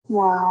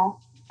Wow.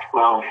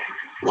 Wow,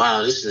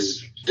 this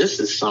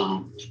is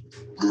some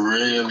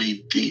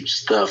really deep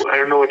stuff. I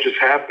don't know what just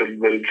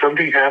happened, but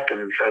something happened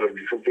inside of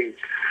me. Something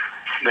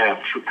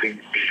snapped, something.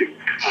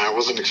 I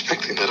wasn't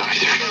expecting that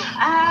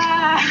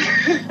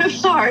either.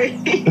 Sorry.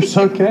 It's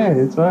okay.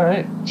 It's all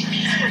right.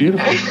 It's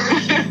beautiful.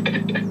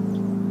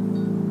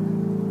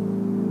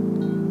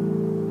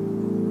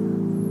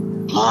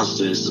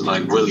 Monster is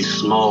like really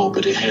small,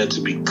 but it had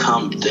to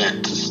become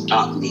that to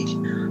stop me.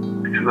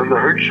 And then the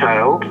hurt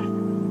child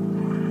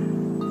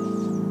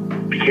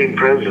became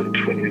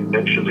present when you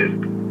mentioned it.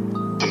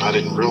 And I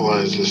didn't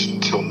realize this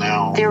until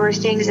now. There were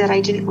things that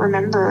I didn't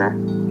remember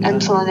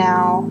until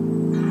now.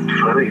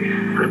 Funny,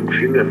 I haven't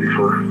seen that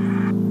before.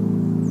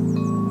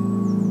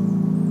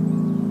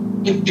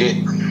 And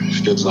it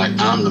feels like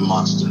I'm the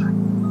monster.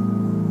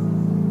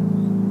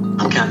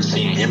 I'm kind of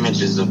seeing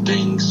images of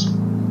things,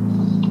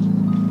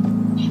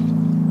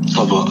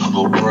 of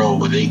a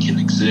world where they can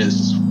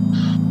exist.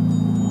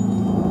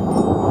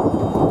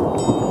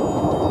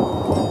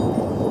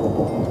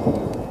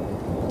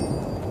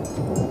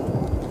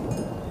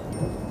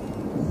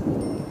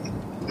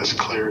 This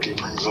clarity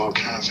brings all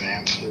kinds of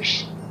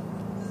answers.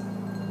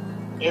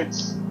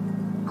 It's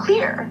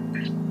clear.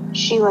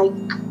 She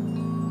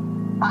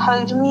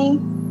hugged me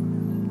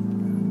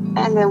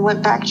and then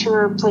went back to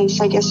her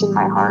place, I guess, in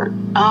my heart.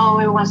 Oh,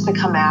 it wants to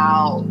come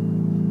out.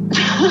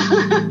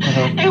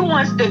 It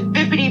wants to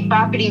bippity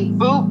boppity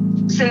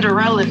boop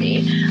Cinderella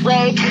me.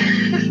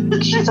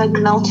 She's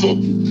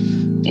melted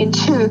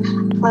into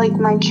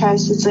my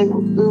chest. It's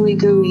ooey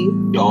gooey.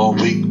 All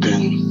week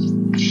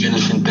been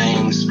finishing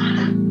things,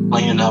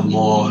 cleaning up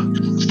more,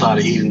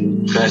 started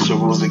eating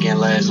vegetables again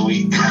last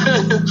week.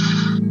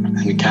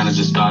 And it kind of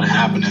just started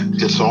happening.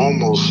 It's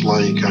almost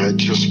like I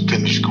just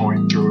finished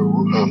going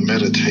through a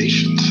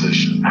meditation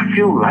session. I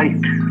feel light.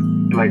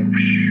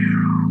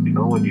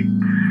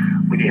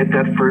 When you hit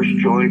that first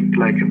joint,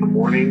 in the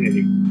morning,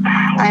 and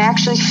I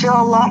actually feel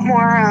a lot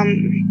more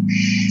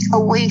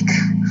awake.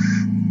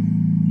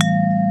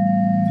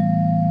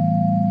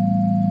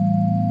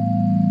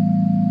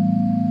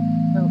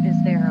 So is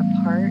there a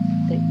part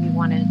that you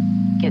want to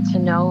get to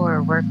know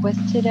or work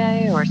with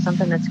today, or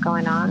something that's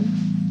going on?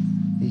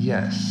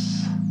 Yes.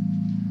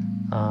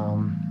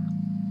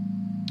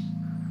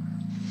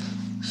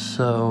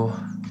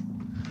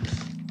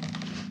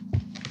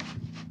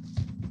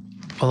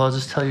 Well, I'll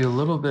just tell you a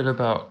little bit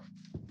about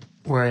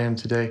where I am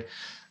today.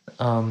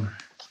 I'm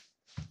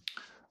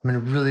in a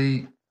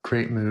really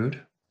great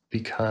mood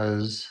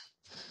because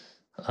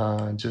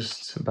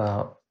just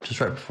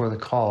right before the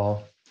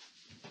call,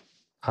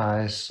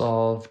 I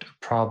solved a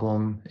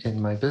problem in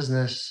my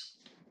business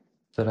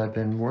that I've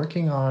been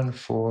working on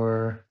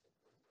for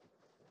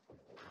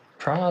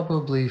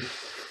probably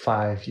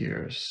 5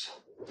 years.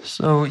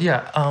 So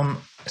yeah, I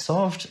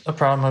solved a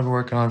problem I've been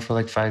working on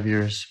for 5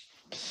 years.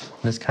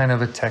 And it's kind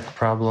of a tech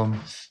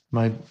problem.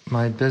 My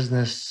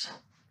business,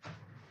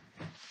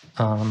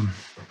 I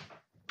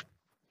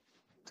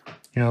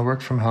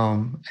work from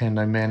home and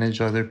I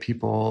manage other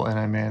people, and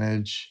I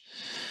manage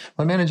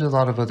a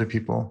lot of other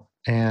people.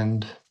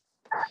 And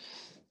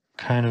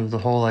kind of the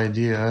whole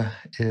idea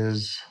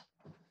is,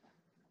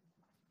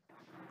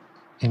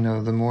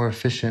 the more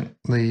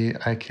efficiently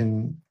I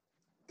can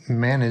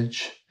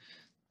manage,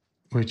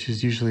 which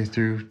is usually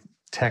through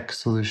tech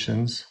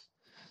solutions,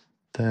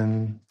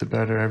 then the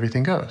better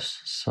everything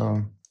goes.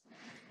 So,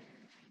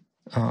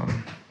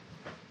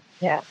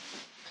 Yeah.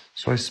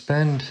 So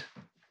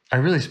I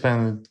really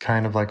spend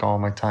kind of all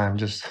my time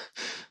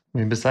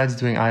besides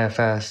doing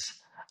IFS,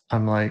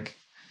 I'm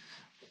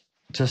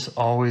just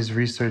always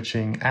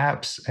researching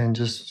apps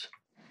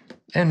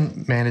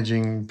and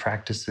managing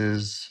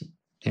practices,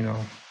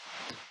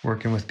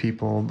 working with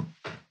people.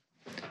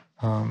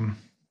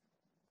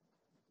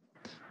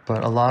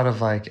 But a lot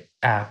of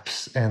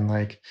apps and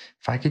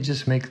if I could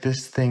just make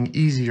this thing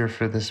easier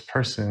for this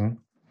person,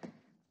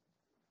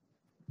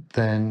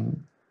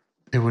 then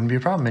it wouldn't be a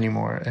problem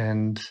anymore.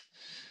 And,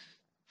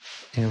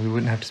 we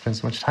wouldn't have to spend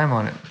so much time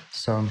on it.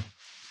 So,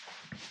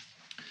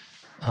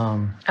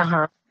 and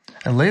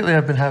lately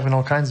I've been having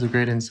all kinds of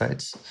great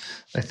insights.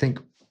 I think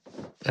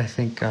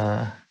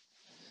I'll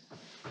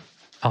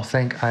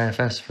thank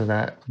IFS for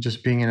that.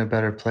 Just being in a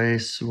better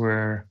place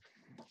where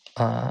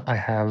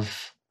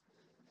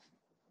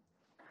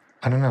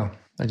I don't know.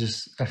 I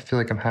feel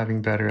like I'm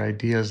having better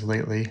ideas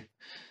lately.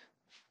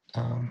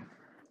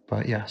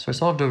 But yeah, so I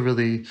solved a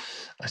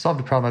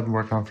problem I've been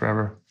working on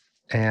forever.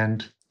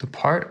 And the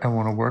part I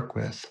want to work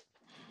with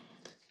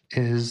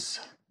was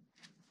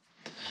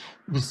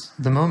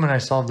the moment I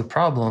solved the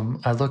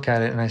problem, I look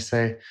at it and I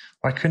say,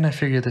 why couldn't I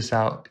figure this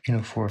out,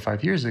 4 or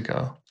 5 years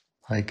ago?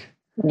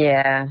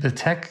 Yeah. The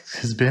tech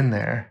has been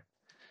there,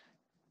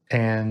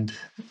 and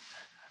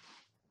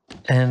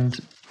I'm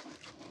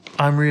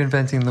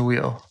reinventing the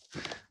wheel.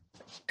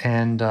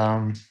 And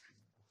I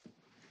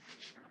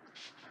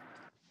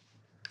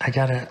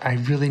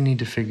really need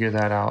to figure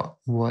that out.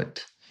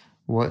 What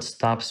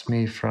stops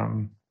me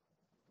from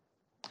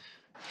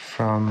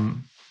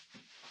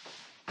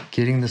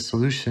getting the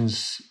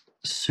solutions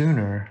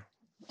sooner,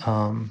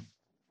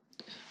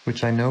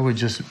 which I know would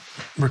just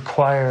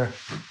require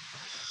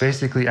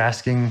basically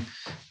asking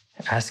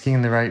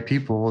the right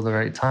people the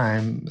right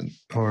time,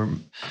 or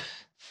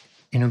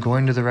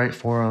going to the right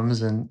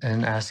forums and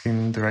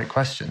asking the right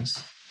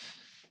questions,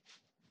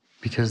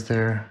 because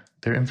they're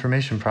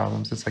information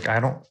problems. It's like I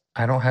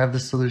don't have the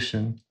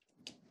solution,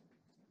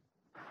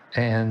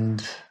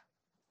 and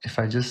if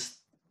I just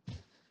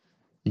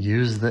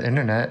use the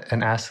internet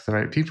and ask the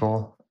right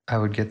people, I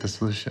would get the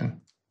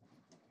solution.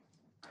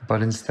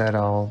 But instead,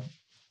 I'll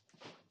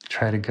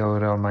try to go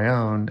it on my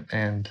own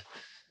and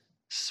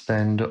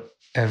spend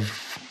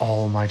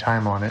all my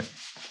time on it.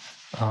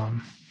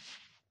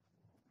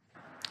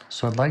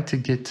 So I'd like to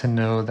get to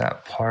know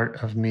that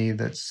part of me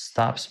that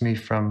stops me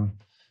from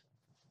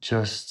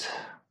just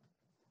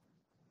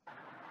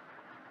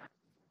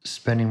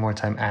spending more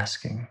time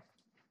asking.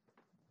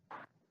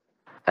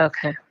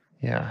 Okay.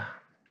 Yeah.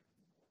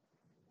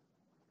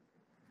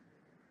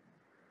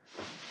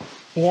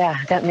 Yeah,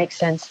 that makes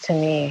sense to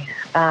me.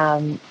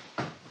 Can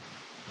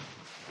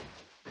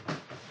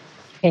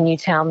you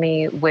tell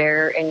me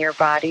where in your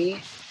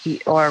body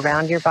or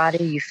around your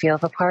body you feel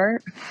the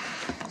part?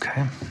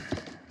 Okay.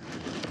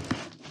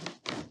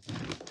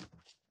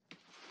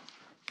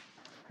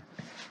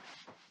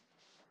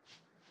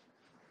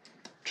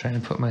 Trying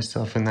to put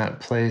myself in that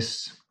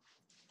place.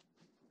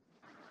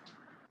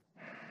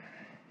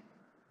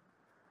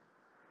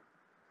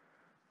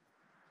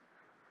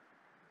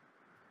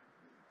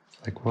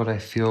 Like what I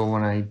feel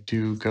when I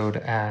do go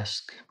to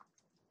ask.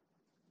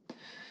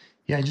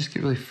 Yeah, I just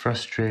get really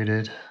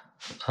frustrated.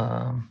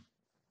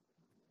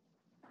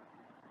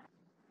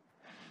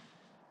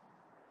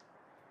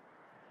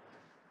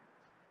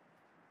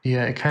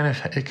 Yeah, it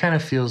kind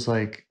of feels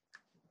like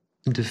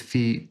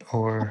defeat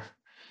or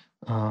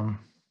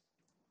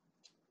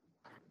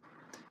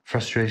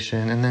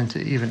frustration, and then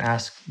to even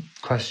ask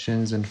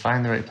questions and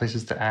find the right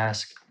places to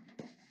ask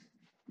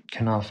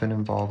can often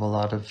involve a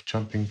lot of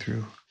jumping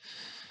through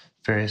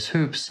various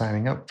hoops,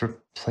 signing up for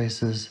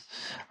places.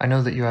 I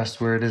know that you asked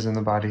where it is in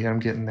the body. I'm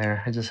getting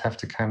there. I just have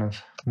to kind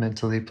of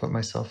mentally put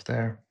myself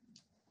there.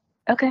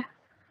 Okay.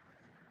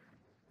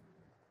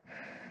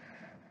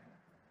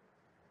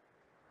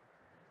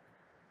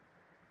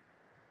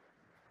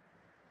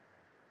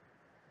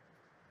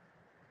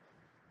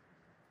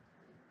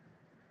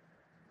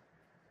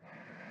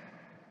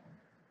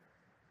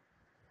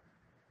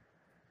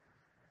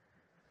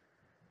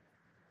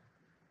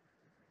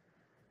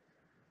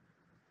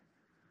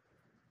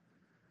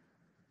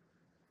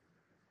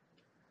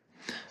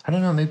 I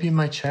don't know, maybe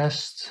my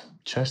chest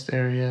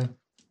area,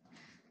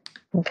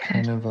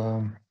 Okay. kind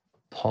of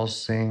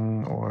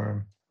pulsing,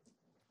 or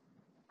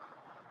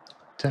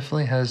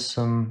definitely has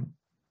some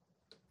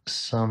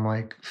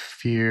like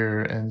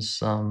fear and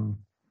some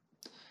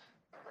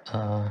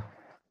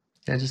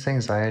just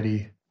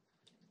anxiety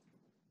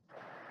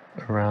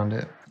around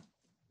it,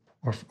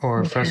 or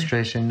Okay.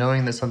 frustration,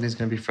 knowing that something's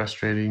going to be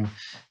frustrating,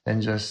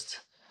 and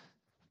just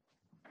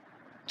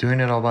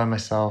doing it all by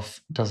myself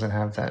doesn't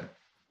have that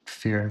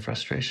fear and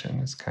frustration.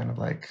 It's kind of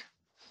like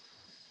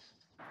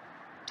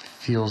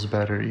feels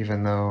better,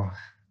 even though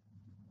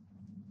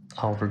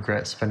I'll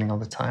regret spending all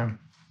the time.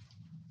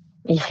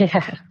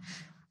 Yeah.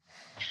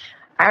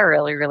 I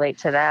really relate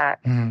to that.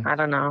 I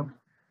don't know.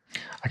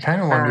 I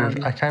kind of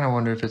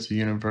wonder if it's a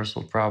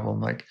universal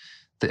problem. Like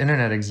the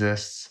internet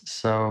exists,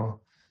 so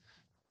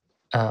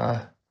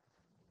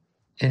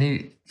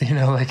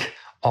like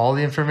all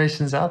the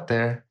information's out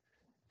there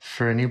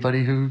for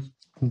anybody who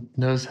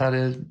knows how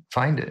to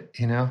find it,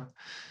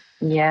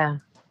 Yeah.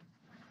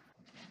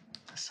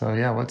 So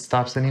yeah, what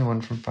stops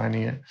anyone from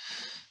finding it?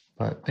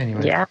 But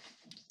anyway. Yeah.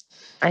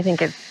 I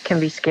think it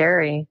can be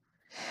scary.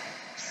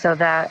 So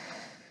that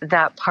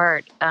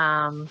part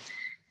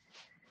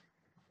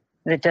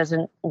that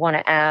doesn't want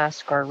to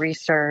ask or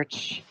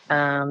research,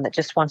 that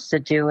just wants to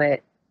do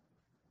it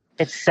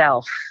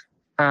itself,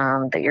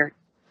 that you're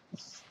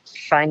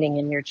finding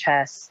in your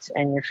chest,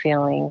 and you're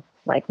feeling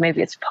like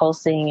maybe it's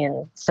pulsing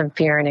and some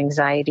fear and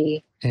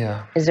anxiety.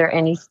 Yeah. Is there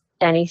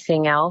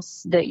anything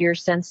else that you're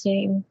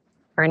sensing,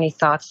 or any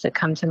thoughts that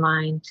come to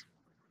mind?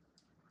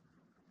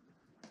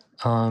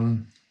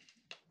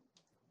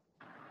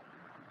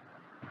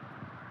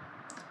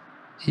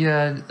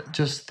 Yeah,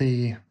 just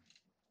the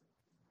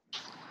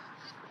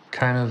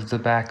kind of the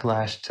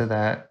backlash to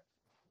that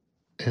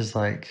is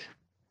like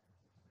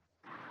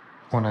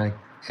when I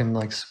am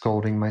like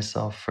scolding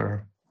myself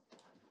for,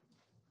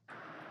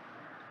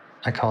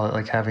 I call it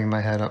like having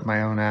my head up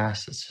my own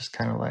ass. It's just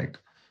kind of like,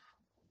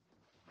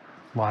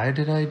 why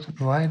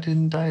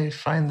didn't I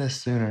find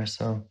this sooner?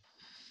 So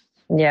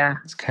yeah,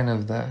 it's kind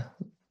of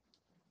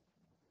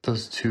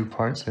those two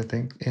parts, I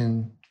think,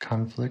 in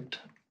conflict.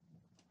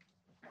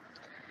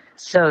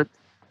 So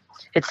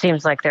it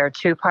seems like there are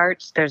two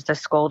parts. There's the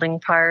scolding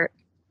part,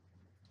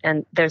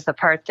 and there's the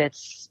part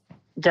that's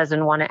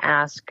doesn't want to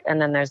ask,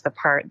 and then there's the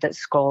part that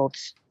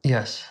scolds.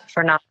 Yes.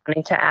 For not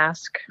wanting to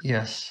ask.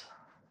 Yes.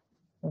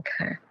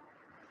 Okay.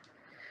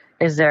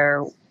 Is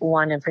there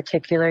one in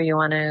particular you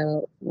want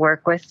to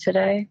work with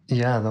today?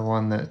 Yeah, the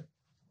one that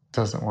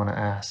doesn't want to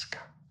ask.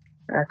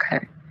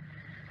 Okay.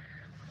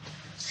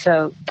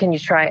 So can you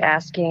try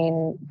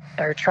asking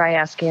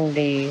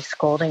the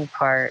scolding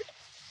part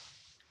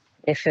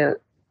if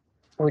it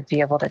would be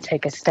able to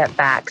take a step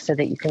back so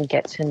that you can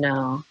get to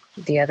know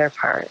the other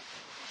part?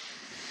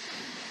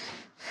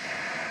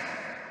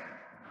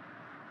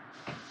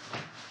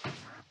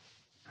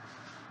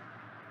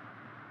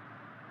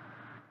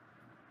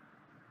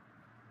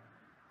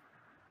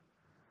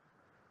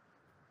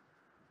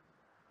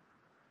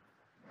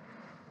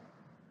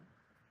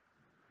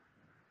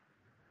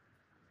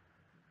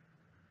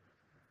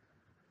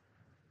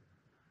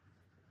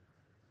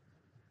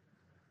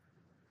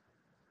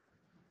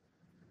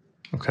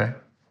 Okay.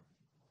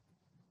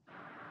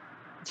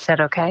 Is that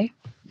okay?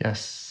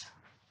 Yes.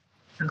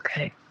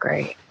 Okay,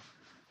 great.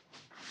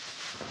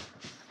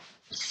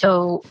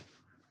 So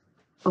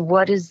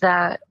what does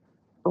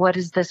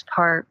this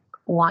part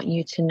want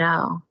you to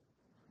know?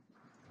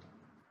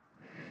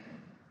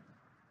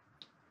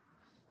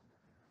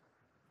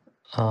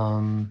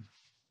 You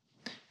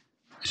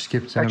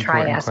skipped an Or try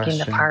important asking question.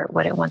 the part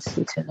what it wants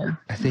you to know.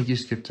 I think you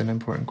skipped an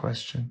important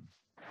question.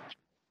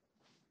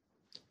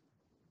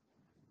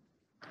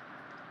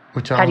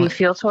 How do you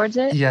feel towards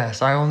it?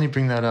 Yes, I only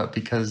bring that up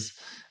because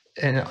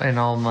in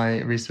all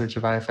my research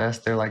of IFS,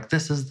 they're like,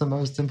 this is the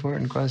most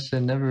important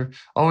question. Never,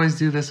 always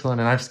do this one.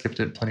 And I've skipped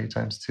it plenty of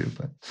times too,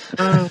 but.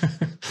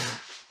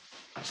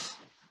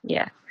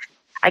 Yeah.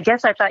 I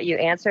guess I thought you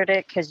answered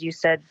it because you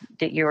said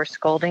that you were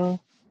scolding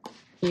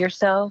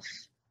yourself.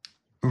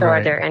 So Right.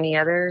 Are there any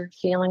other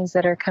feelings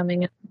that are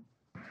coming up?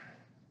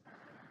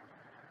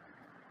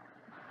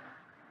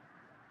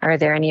 Are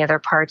there any other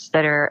parts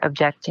that are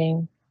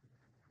objecting?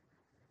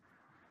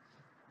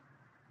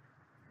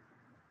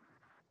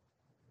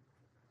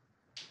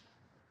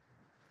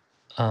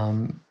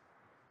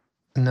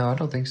 No, I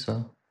don't think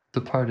so.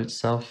 The part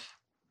itself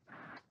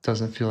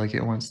doesn't feel like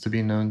it wants to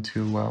be known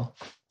too well.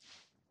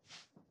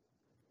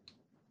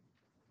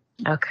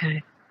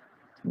 Okay.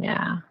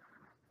 Yeah.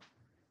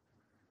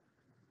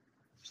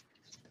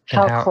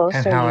 And How close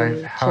are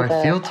you how to I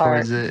the feel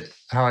part? towards it,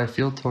 how I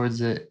feel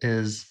towards it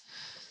is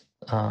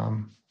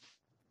I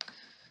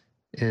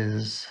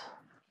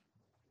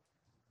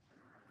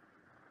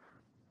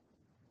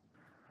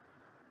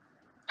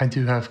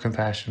do have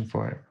compassion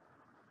for it.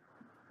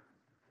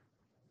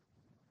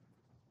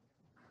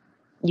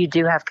 You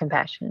do have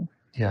compassion.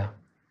 Yeah.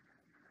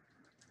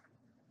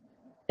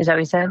 Is that what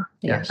you said?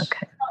 Yes. Yeah.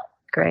 Okay.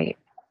 Great.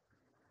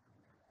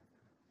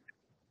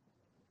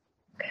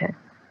 Okay.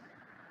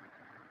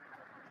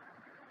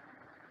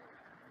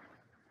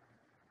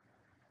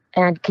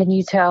 And can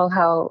you tell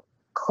how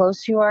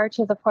close you are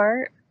to the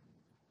part?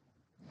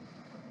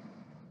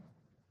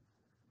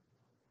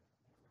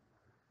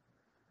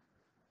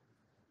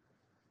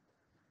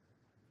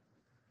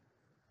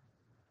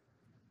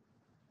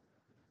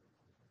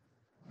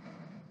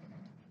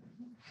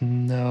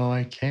 No,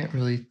 I can't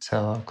really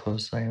tell how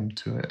close I am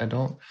to it. I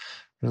don't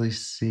really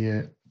see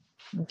it,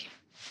 Okay.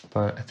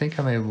 but I think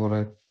I'm able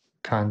to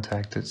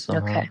contact it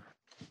somehow. Okay.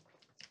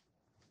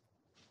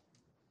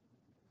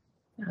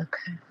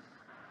 Okay.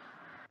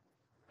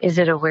 Is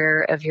it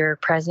aware of your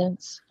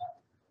presence?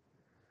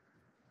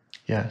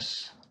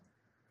 Yes.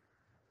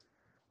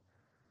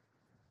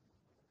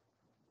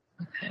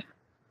 Okay.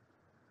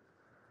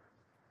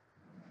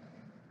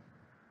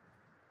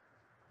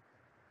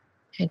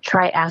 And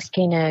try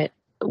asking it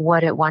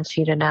what it wants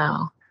you to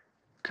know.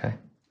 Okay.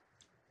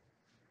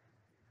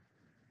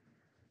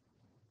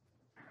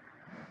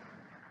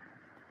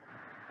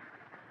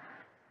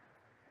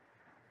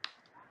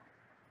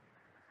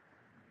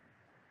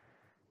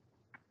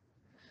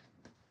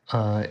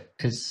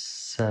 It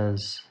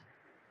says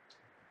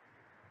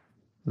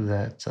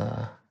that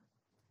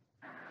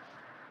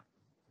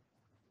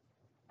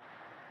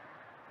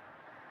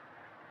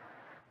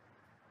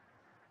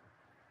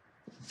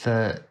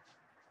that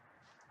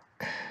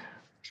it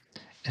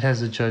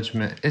has a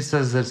judgment. It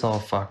says it's all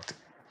fucked.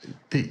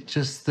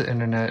 Just the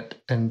internet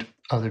and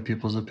other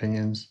people's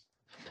opinions.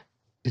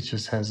 It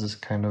just has this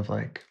kind of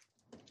like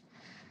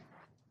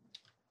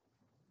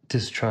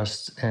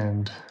distrust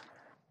and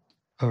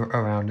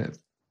around it.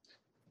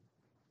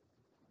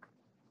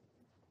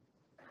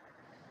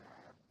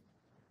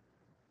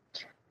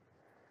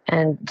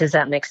 And does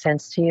that make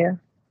sense to you?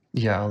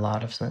 Yeah, a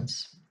lot of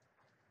sense.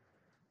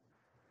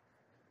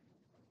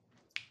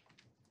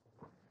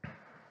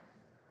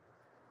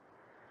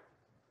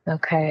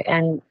 Okay.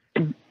 And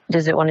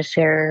does it want to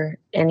share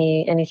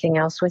anything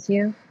else with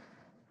you?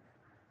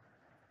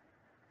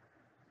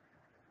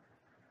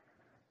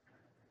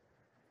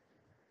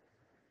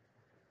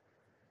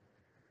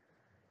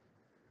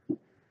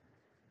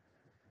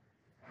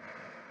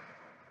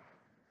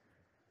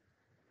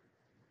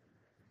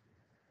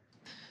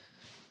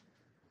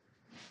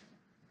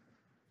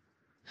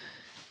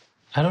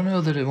 I don't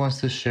know that it wants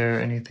to share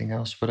anything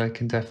else, but I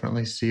can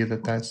definitely see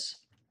that that's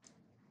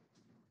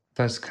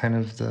kind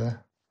of the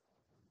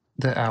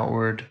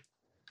outward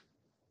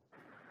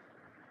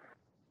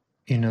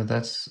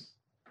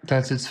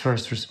that's its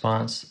first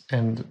response,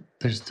 and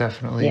there's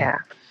definitely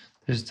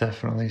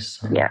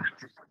some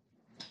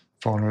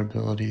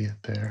vulnerability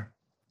there.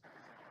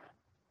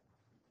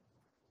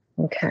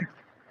 Okay.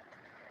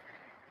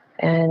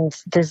 And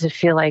does it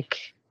feel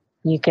like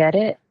you get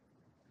it?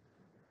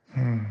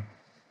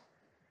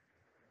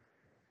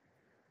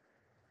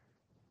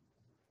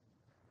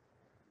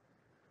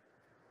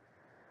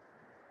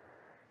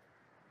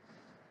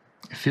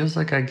 It feels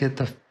like I get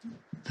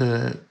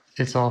the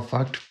it's all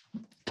fucked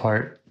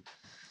part.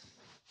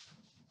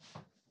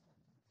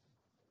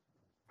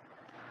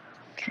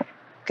 Okay,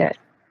 good.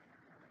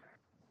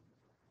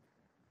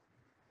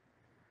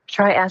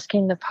 Try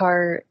asking the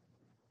part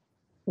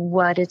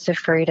what it's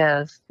afraid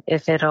of,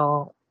 if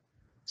it'll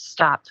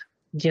stop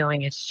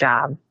doing its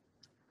job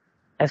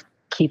of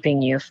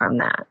keeping you from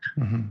that.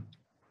 Mm-hmm.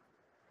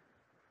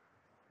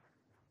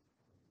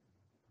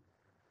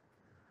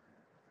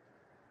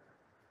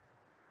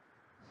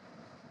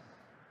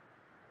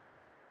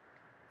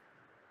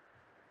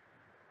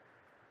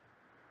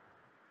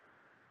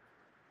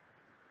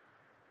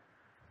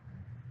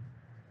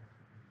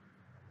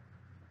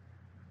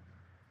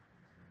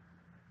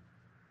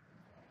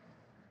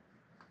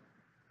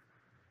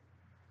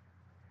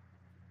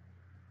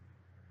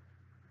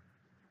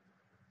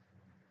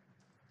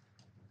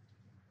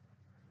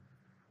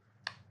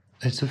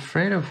 It's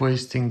afraid of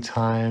wasting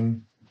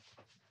time,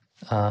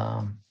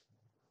 and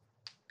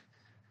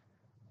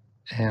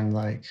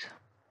like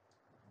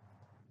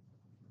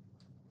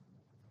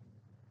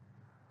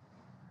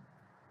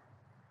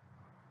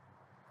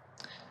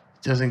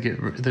doesn't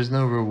get. There's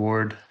no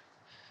reward.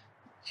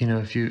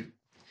 If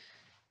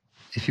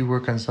you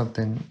work on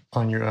something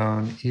on your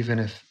own, even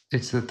if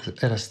it's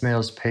at a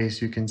snail's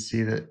pace, you can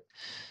see that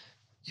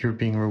you're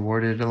being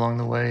rewarded along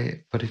the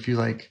way. But if you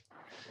like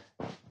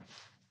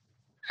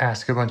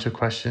ask a bunch of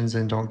questions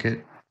and don't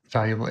get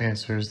valuable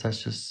answers,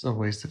 that's just a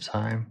waste of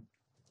time.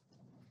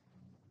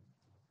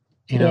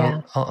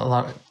 A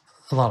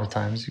lot of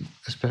times,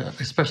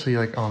 especially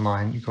like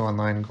online, you go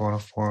online and go on a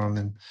forum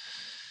and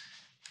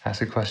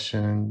ask a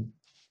question and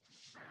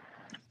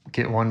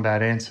get one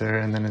bad answer,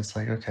 and then it's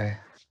like, okay,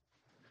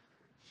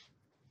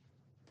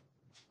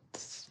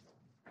 it's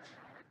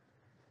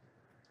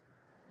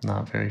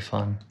not very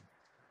fun.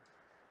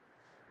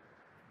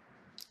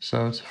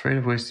 So it's afraid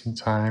of wasting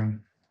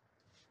time.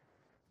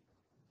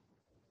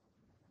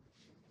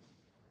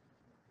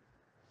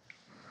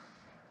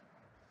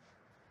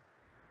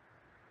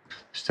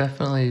 There's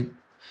definitely,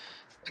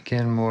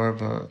 again, more of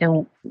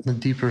the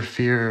deeper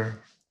fear.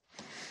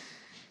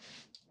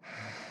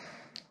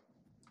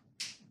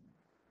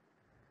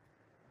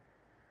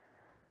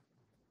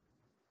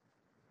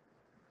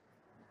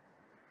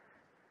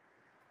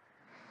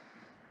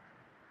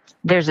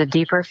 There's a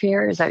deeper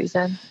fear, is that what you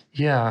said?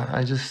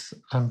 Yeah,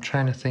 I'm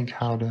trying to think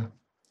how to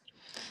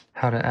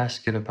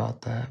ask it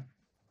about that.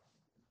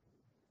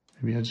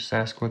 Maybe I'll just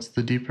ask, what's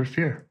the deeper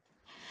fear?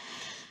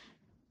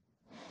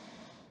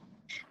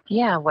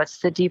 Yeah, what's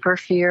the deeper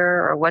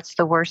fear, or what's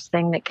the worst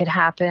thing that could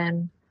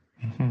happen?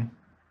 Mm-hmm.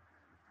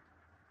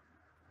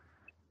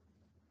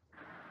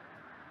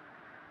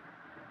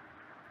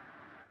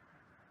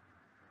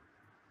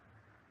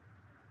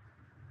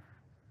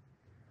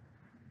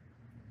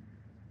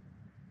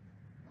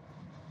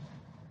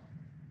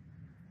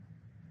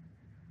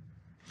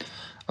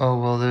 Oh,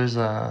 well, there's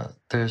a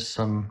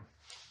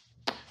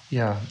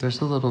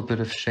little bit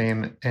of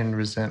shame and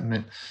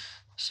resentment.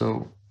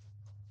 So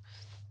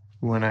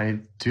when I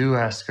do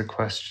ask a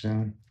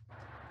question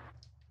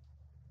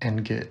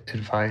and get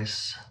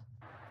advice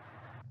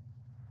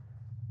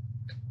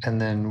and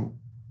then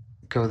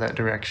go that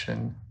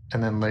direction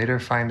and then later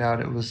find out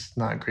it was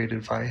not great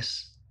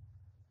advice,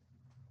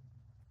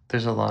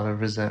 there's a lot of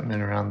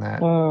resentment around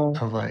that,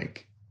 of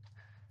like,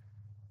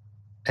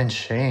 and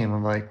shame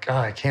of like, oh,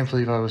 I can't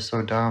believe I was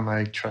so dumb.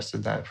 I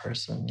trusted that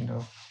person,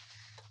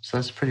 So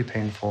that's pretty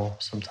painful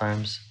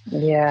sometimes.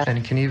 Yeah. And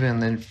it can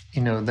even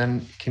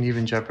then can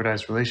even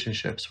jeopardize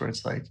relationships where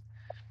it's like,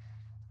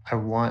 I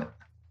want,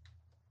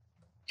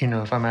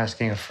 if I'm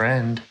asking a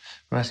friend,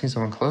 I'm asking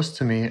someone close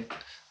to me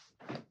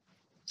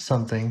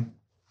something,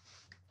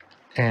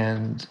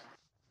 and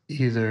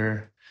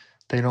either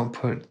they don't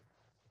put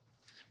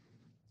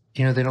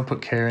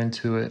care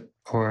into it,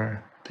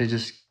 or they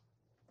just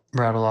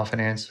rattle off an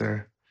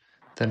answer,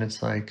 then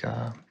it's like,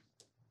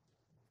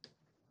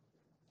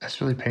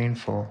 that's really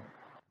painful.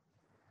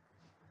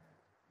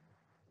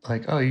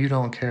 Like, oh, you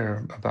don't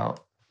care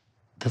about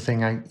the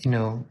thing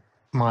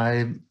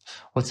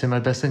what's in my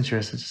best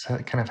interest. It just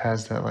kind of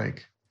has that,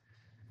 like,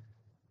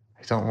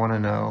 I don't want to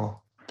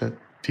know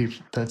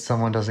that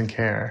someone doesn't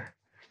care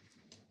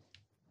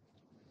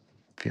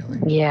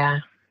feeling. Yeah.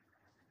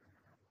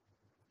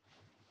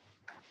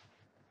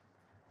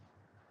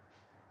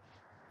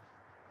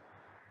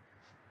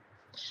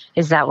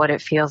 Is that what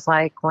it feels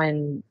like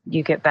when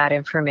you get bad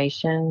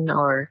information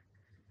or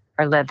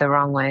are led the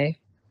wrong way?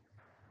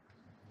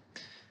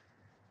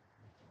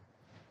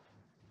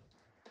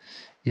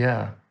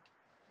 Yeah.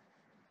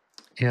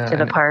 To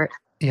the part?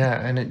 Yeah,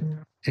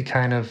 and it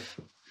kind of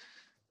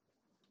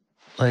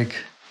like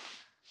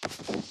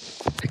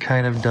it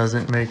kind of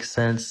doesn't make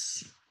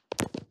sense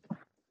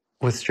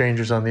with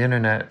strangers on the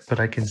internet, but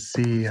I can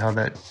see how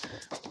that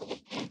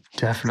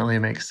definitely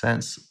makes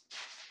sense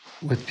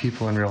with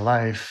people in real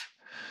life.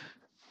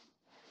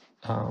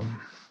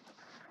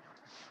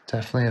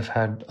 Definitely have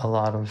had a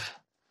lot of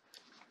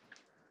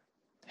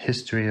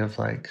history of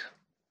like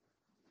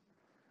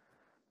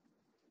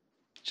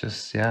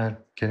just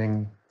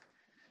getting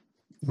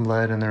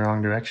led in the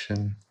wrong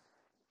direction.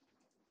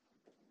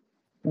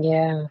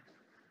 Yeah.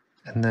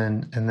 And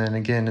then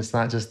again, it's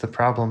not just the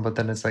problem, but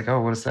then it's like,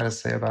 oh, what does that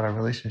say about our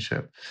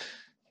relationship?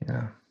 You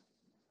know.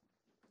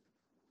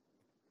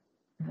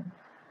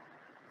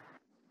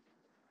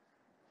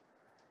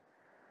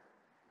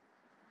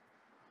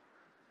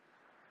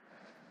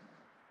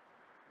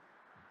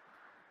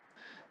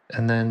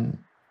 And then,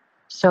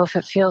 so if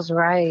it feels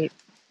right,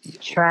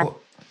 try. well,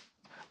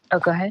 Oh,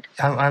 go ahead.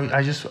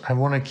 I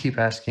want to keep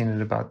asking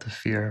it about the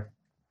fear.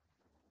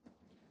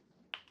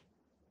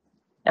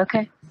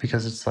 Okay.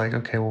 Because it's like,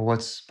 okay, well,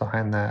 what's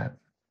behind that?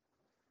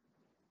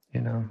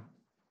 You know?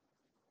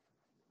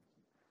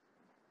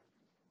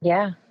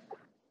 Yeah.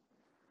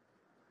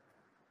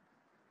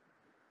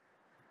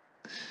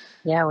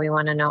 Yeah, we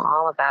want to know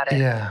all about it.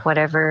 Yeah.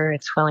 Whatever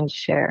it's willing to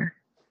share.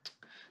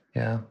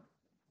 Yeah.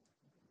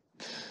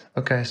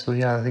 Okay, so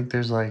yeah, I think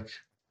there's like,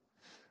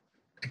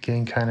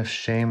 again, kind of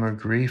shame or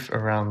grief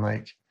around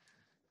like,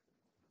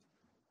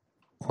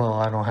 well,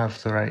 I don't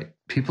have the right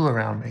people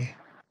around me,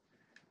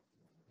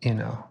 you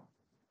know?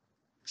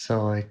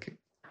 So like,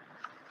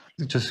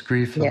 just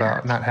grief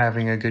about not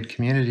having a good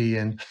community.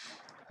 And,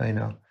 you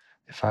know,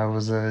 if I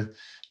was a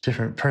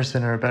different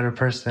person or a better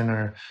person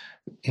or,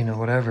 you know,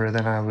 whatever,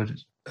 then I would,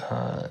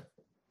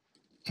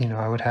 you know,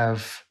 I would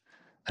have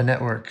a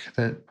network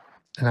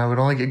and I would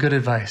only get good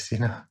advice, you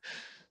know?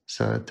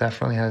 So it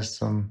definitely has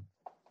some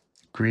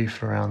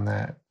grief around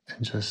that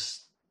and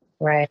just,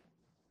 right.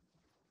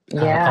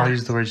 Yeah. I'll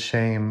use the word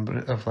shame,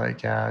 but of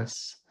like, yeah,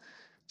 it's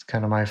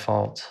kind of my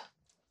fault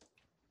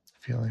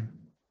feeling.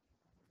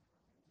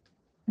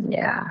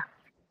 Yeah.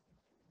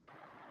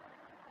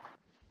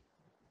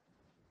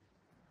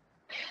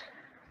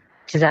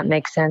 Does that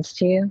make sense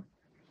to you?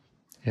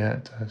 Yeah,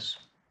 it does.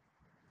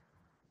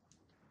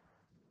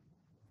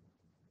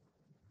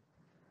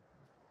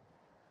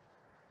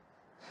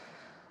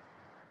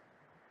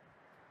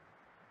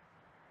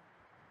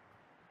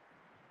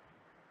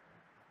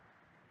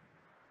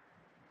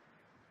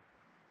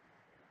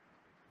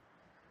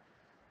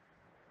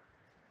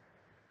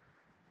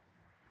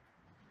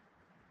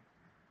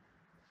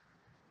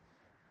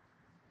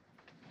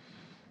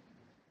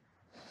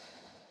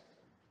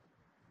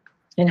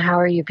 And how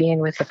are you being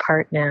with the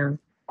part now?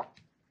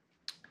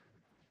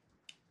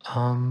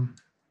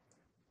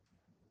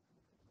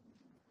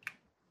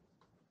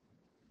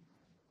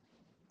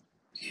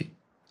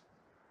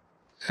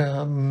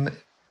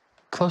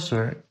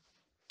 Closer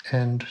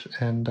and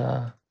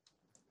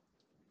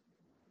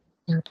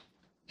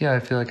yeah, I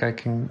feel like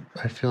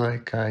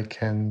I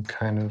can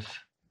kind of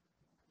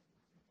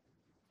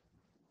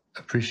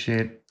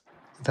appreciate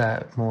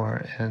that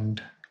more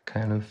and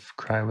kind of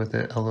cry with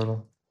it a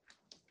little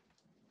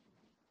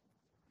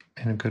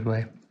in a good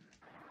way.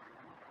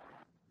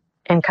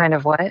 And kind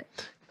of what?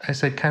 I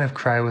said kind of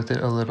cry with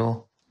it a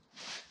little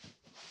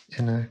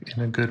in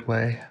a good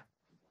way.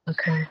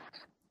 Okay.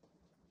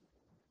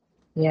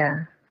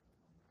 Yeah.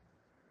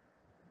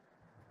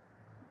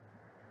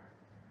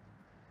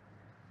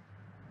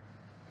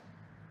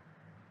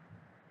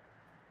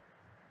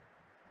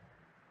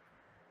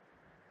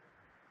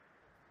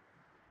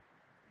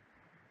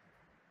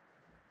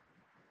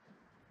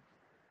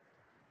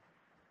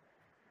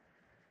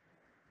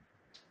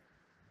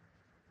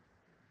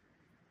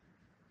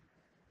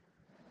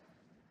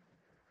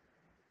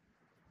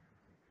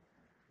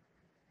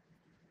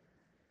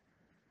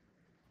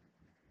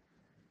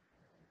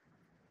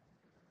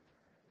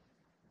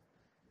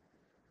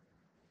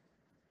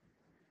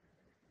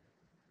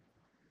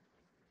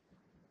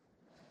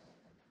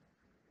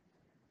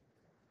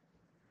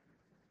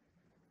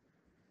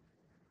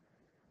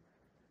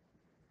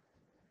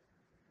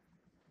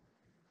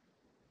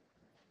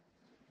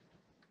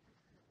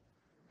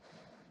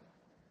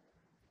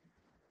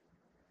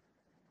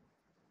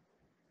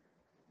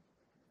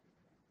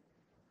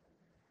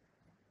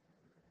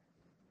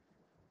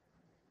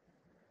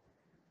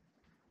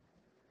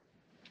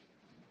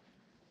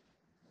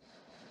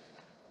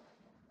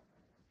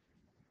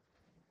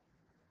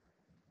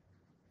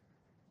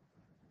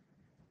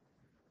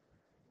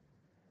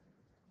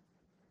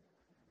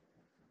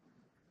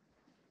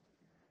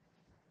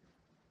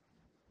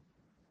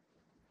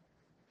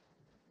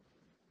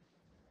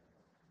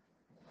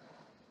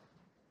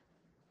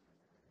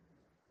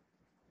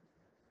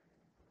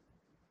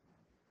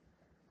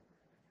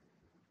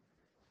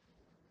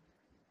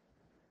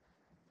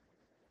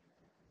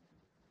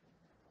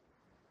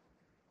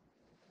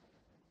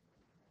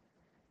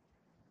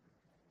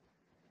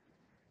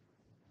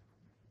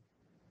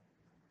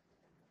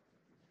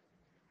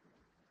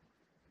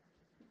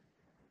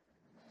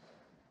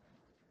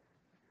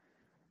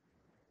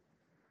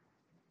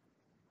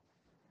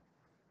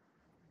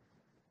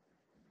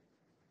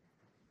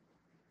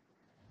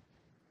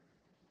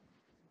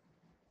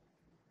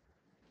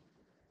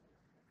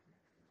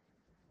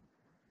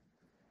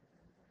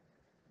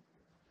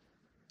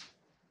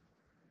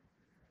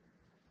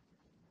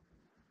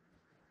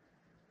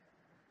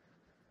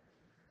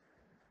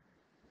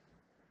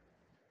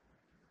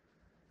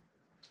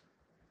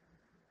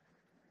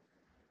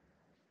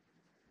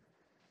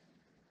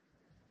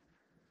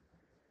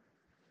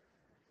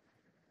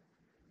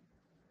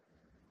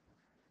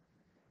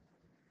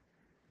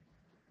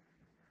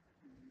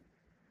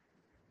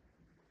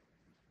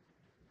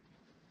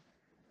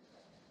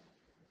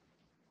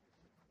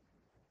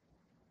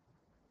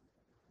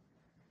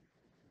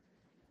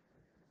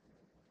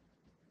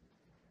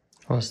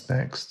 What's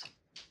next?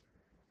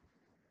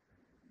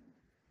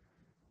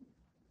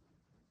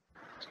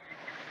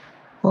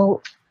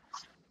 Well,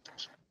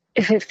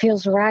 if it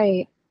feels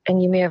right,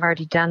 and you may have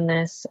already done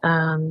this,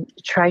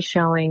 try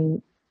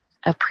showing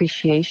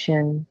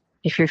appreciation,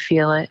 if you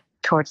feel it,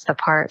 towards the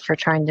part for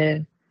trying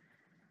to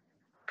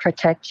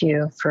protect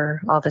you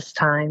for all this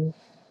time.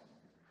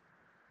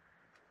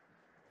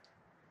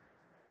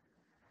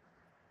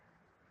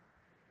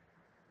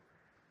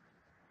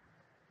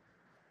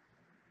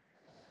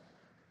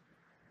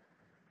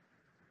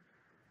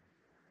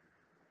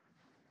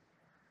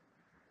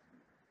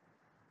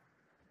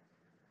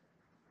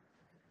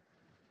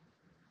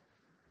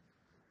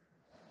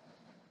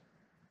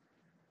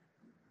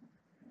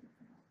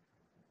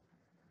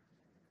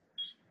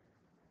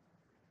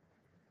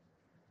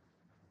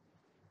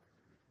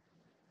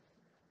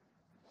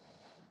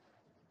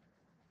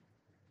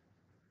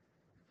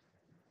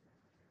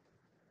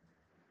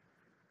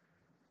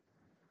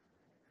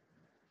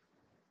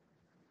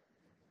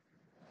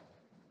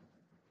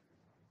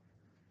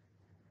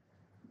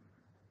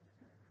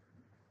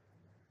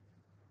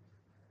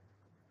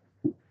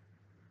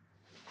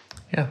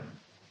 Yeah.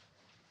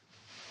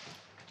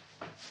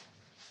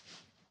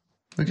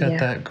 We got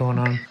that going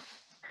on.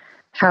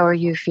 How are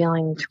you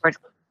feeling towards...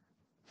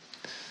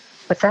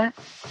 What's that?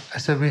 I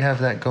said we have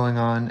that going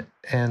on,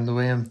 and the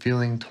way I'm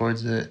feeling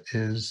towards it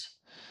is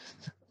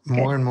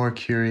more and more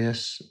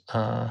curious.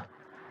 I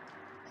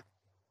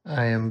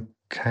am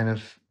kind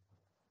of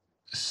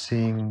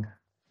seeing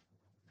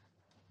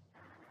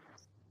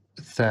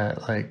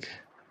that, like,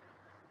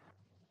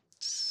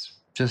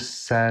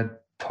 just sad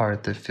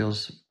part that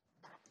feels,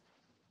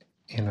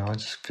 it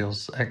just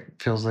feels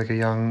like a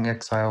young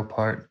exile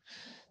part,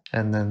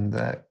 and then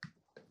that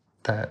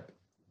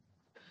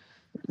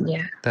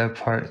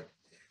part,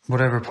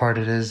 whatever part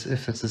it is,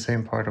 if it's the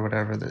same part or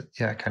whatever,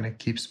 that kind of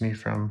keeps me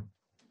from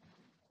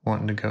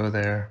wanting to go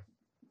there.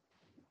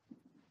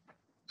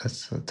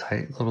 That's a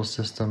tight little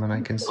system, and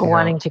I can see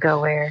wanting to go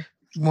where?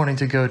 Wanting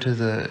to go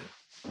to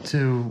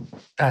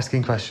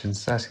asking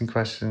questions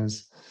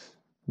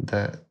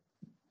that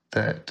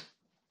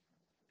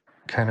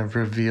kind of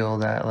reveal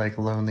that, like,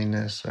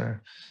 loneliness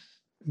or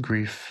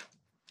grief.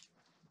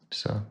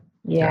 So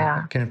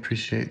I can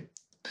appreciate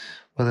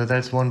whether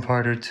that's one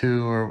part or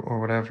two or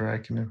whatever. I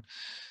can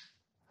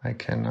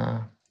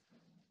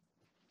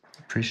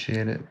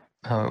appreciate it,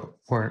 how it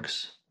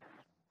works.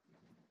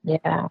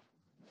 Yeah.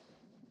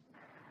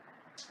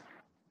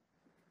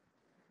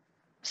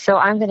 So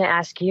I'm going to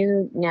ask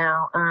you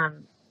now, how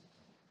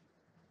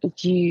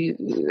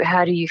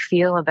do you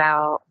feel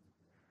about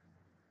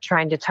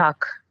trying to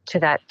talk to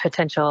that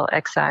potential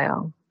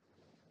exile?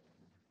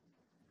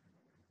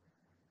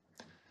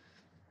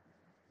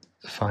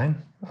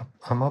 Fine.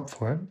 I'm up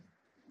for it.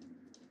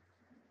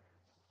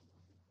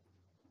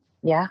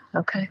 Yeah,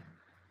 okay.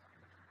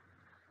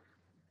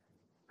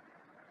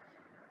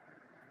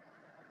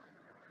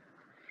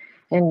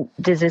 And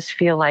does this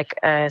feel like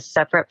a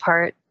separate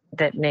part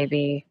that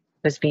maybe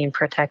was being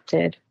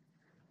protected?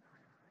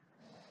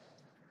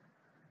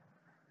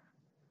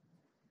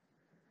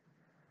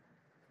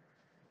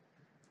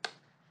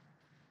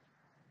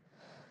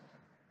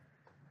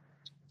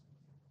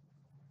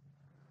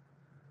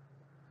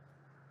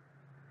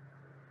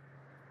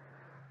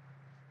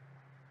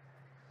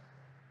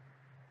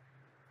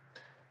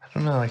 I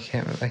don't know. I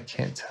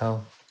can't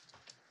tell.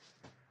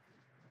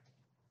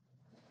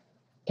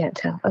 Can't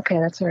tell. Okay,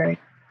 that's all right.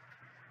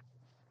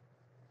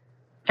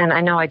 And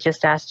I know I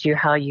just asked you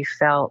how you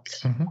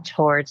felt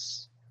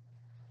towards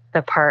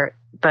the part,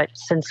 but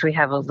since we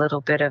have a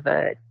little bit of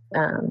a,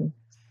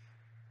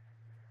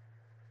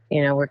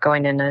 we're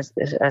going in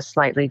a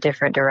slightly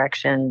different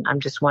direction,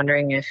 I'm just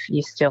wondering if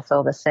you still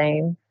feel the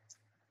same.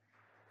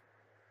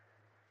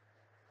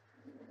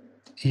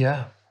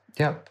 Yeah.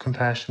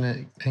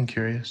 Compassionate and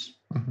curious.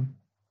 Mm-hmm.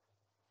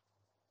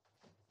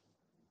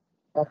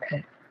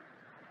 Okay.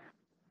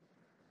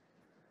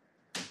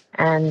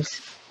 And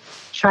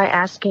try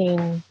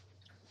asking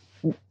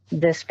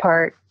this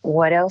part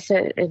what else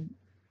it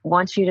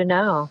wants you to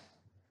know.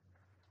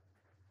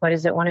 What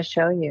does it want to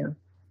show you?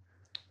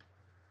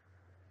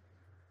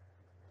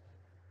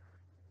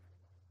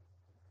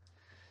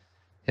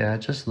 Yeah,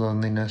 just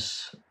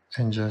loneliness,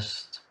 and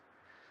just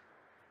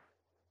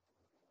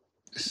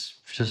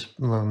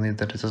lonely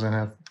that it doesn't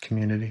have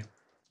community.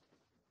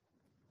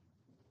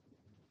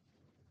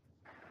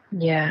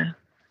 Yeah,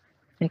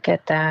 I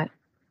get that.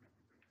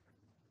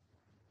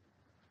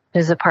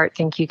 Does the part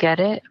think you get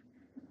it?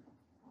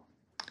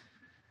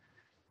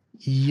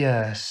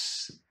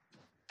 Yes,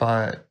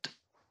 but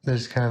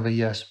there's kind of a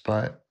yes,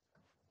 but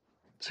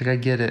it's like I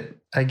get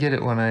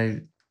it when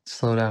I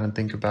slow down and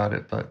think about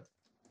it, but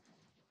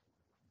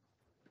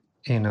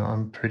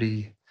I'm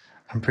pretty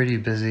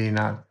busy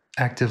not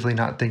actively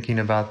not thinking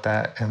about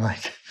that, and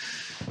like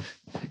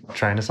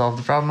trying to solve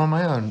the problem on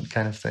my own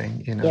kind of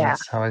thing.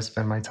 That's how I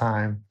spend my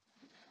time.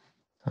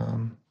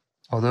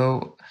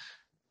 Although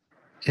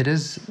it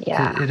is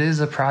it is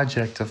a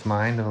project of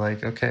mine of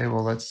like, okay,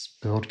 well, let's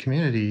build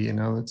community,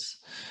 let's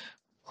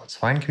let's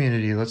find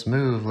community, let's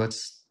move,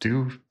 let's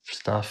do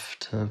stuff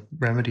to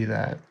remedy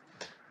that.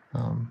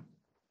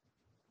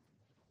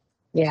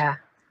 Yeah.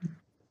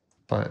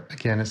 But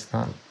again, it's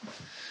not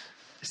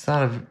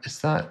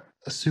a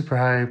super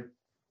high,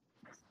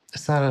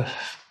 it's not a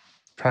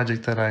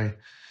project that I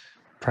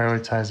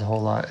prioritize a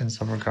whole lot in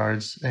some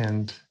regards.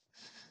 And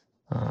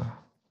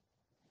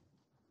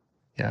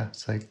yeah,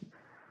 it's like,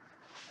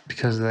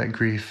 because of that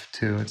grief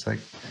too, it's like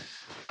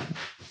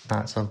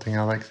not something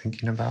I like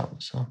thinking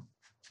about. So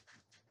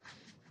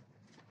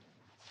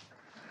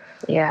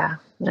Yeah,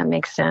 that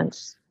makes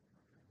sense.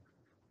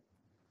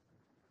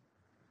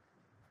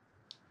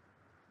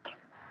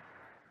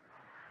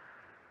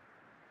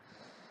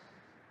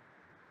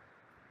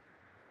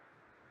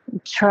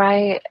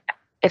 Try,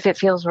 if it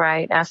feels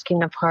right, asking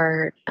the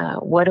part,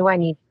 what do I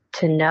need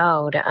to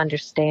know to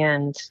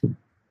understand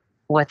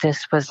what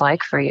this was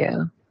like for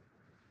you?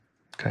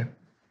 okay.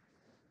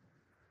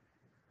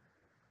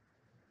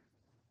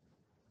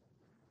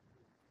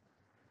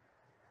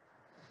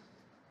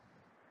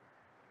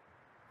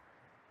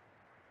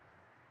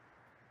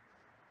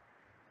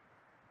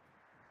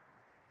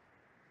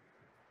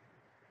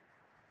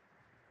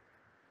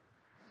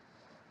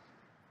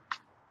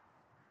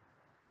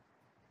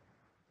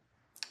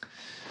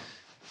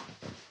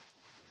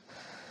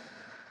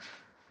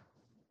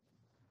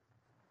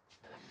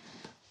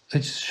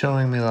 It's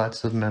showing me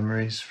lots of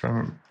memories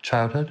from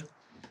childhood.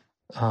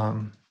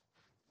 And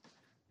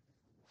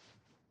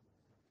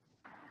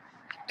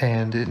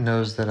it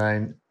knows that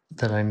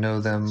I know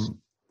them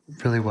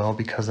really well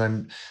because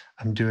I'm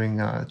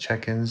doing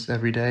check-ins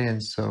every day,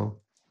 and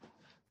so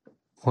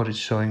what it's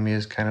showing me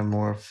is kind of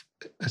more of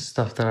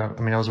stuff that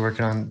I was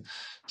working on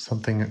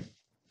something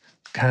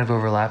kind of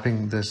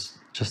overlapping this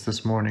just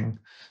this morning,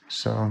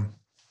 so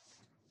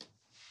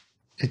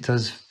it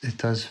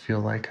does feel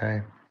like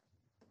I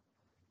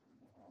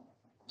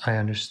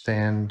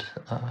understand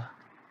a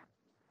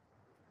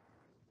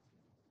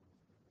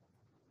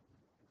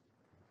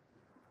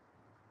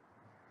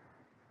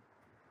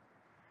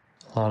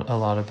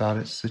lot about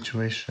its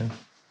situation.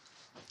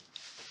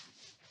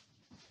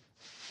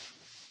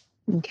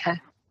 Okay.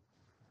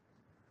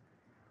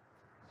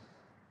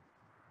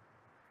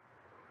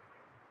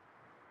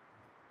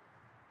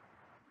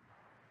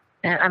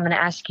 And I'm going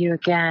to ask you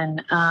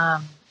again.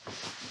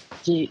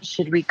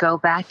 Should we go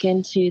back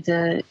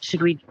into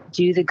should we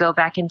do the go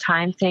back in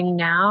time thing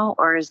now?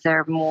 Or is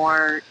there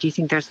more? Do you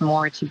think there's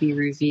more to be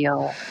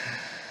revealed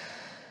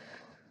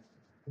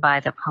by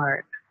the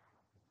part?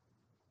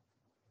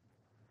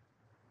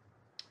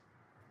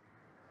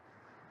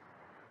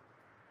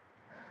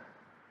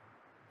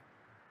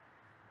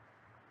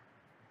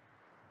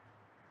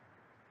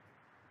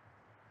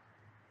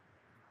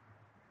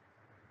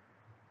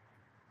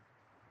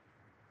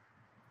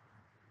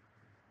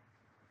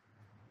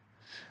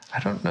 I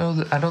don't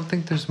know. I don't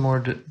think there's more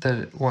that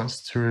it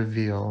wants to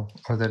reveal,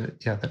 or that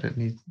it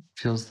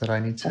feels that I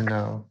need to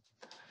know.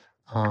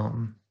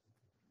 And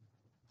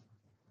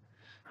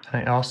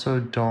I also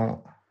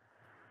don't.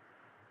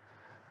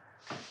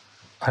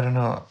 I don't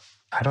know.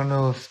 I don't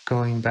know if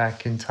going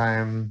back in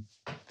time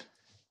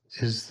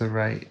is the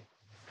right.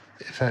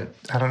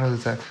 I don't know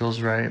that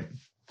feels right.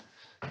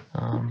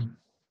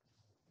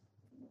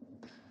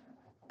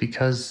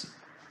 Because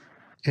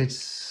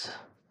it's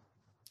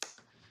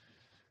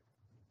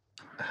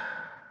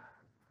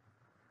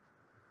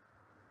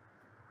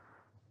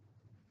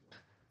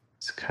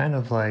kind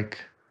of like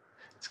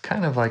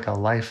a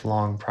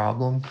lifelong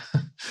problem,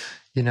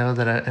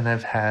 that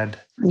I've had.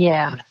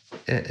 Yeah.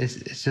 It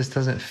just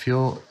doesn't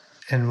feel.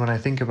 And when I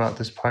think about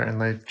this part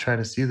and I try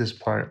to see this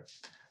part,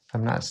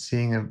 I'm not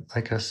seeing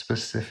a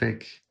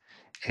specific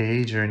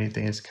age or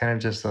anything. It's kind of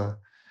just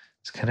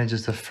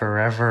a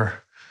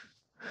forever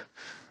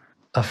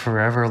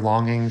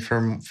longing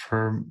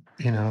for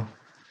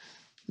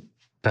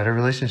better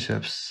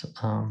relationships.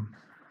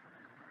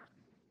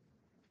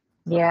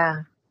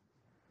 Yeah.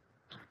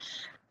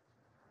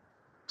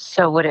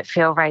 So would it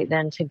feel right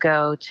then to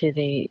go to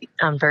the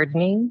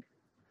unburdening?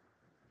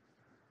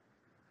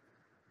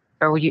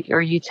 Or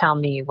you tell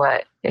me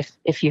what,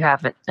 if you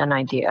have an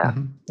idea,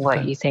 what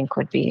Okay. you think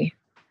would be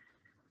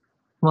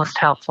most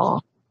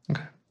helpful.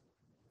 Okay.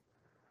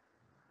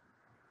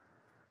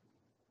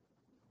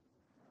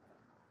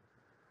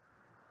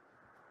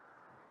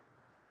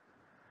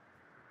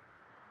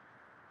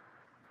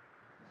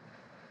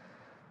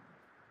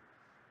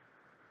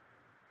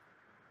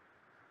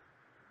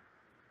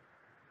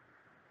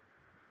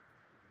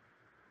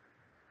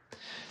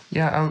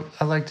 Yeah,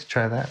 I'd like to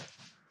try that.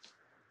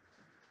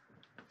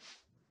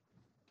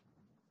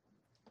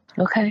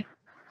 Okay.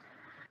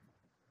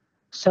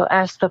 So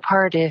ask the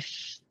part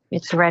if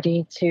it's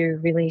ready to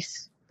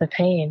release the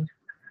pain.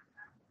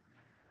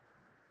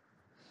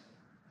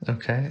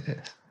 Okay.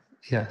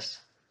 Yes.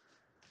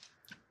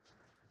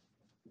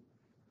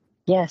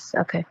 Yes.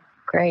 Okay.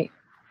 Great.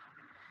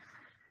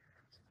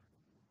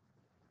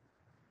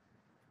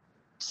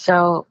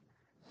 So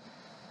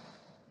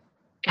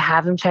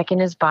have him check in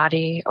his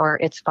body or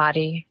its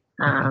body.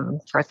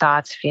 for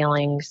thoughts,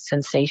 feelings,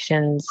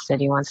 sensations that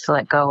he wants to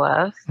let go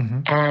of.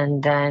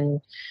 And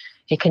then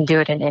he can do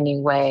it in any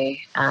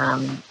way.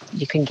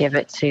 You can give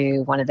it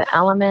to one of the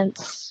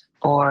elements,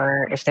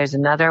 or if there's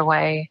another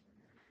way,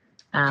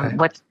 how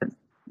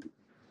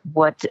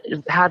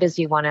does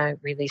he want to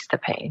release the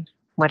pain?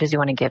 What does he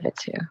want to give it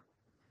to?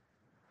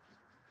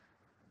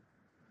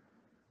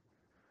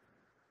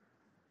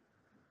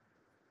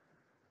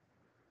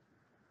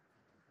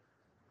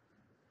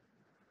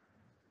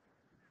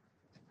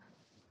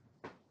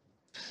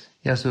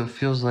 Yeah, so it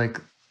feels like,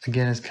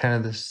 again, it's kind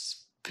of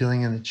this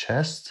feeling in the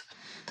chest,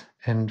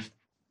 and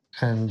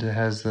it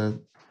has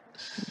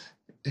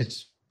it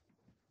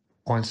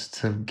wants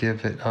to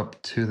give it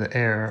up to the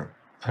air.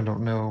 I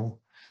don't know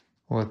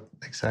what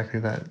exactly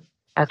that.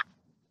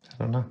 I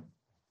don't know.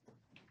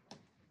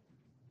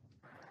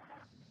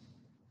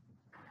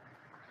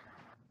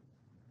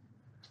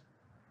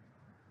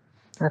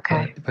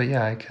 Okay. But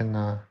yeah, I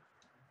can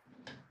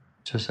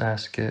just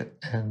ask it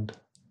and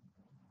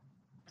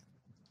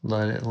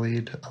let it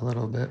lead a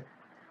little bit.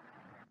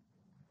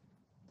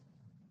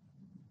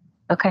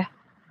 Okay.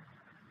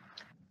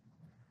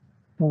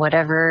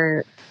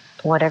 Whatever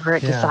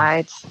it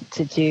decides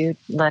to do,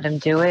 let him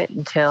do it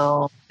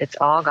until it's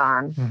all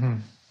gone.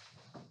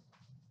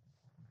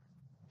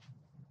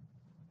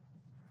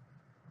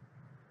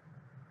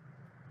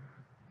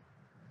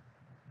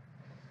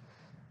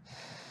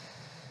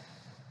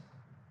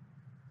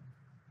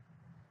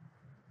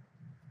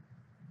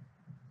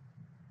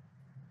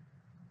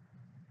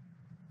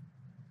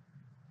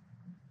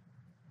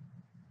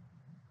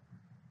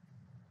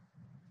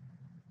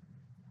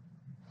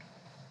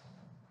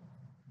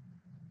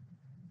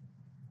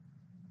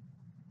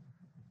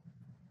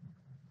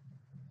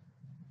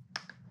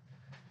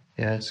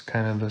 Yeah, it's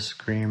kind of a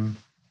scream,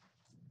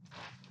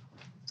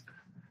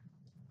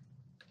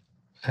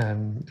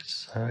 and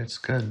it's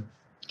good.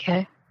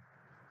 Okay.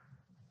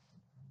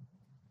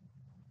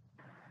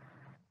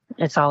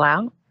 It's all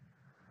out?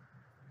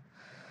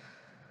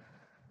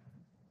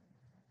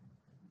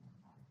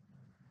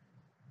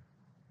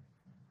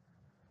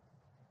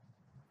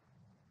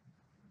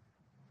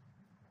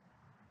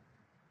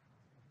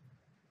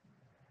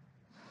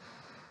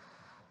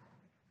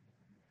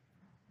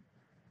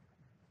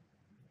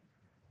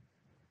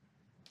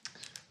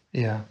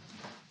 Yeah.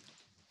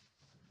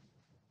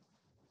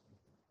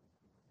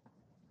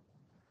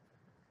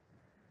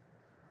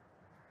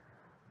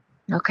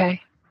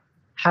 Okay.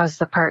 How's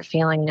the part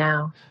feeling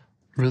now?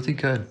 Really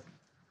good.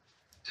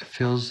 It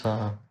feels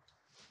Wow.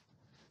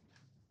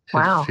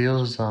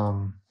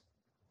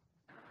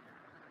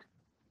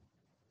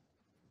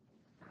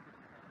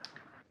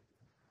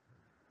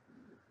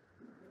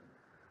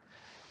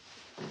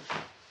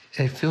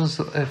 it feels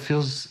it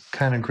feels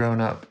kind of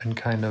grown up, and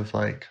kind of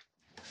like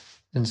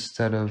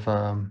instead of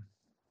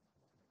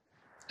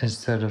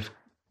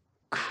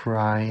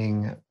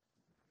crying,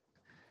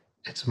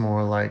 it's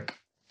more like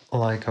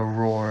a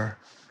roar.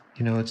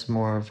 It's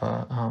more of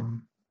a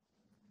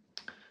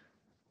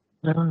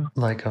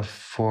like a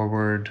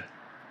forward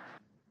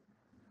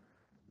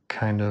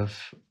kind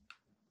of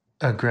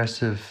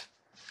aggressive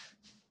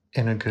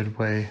in a good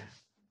way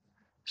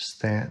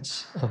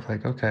stance of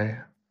like, okay,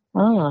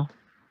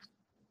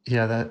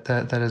 yeah,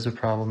 that is a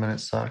problem and it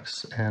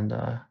sucks, and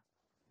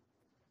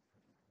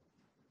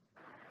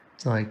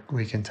like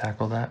we can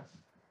tackle that.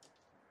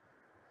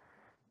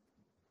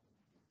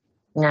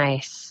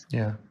 Nice.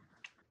 Yeah.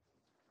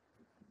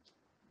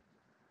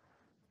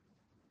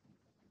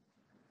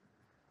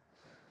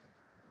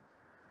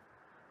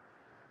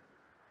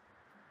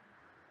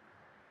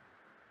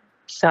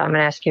 So I'm going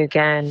to ask you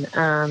again,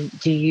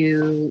 do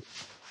you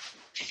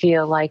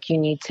feel like you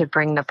need to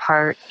bring the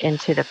part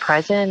into the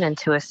present,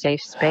 into a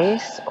safe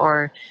space,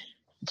 or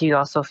do you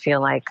also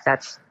feel like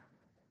that's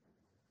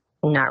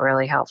not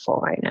really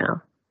helpful right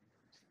now?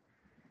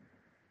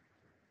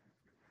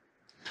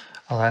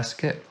 I'll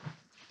ask it.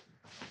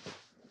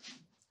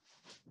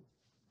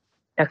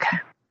 Okay.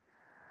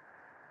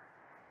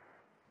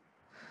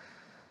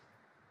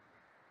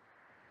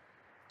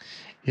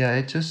 Yeah,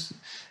 it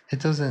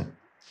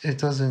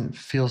doesn't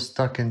feel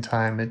stuck in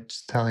time.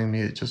 It's telling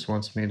me it just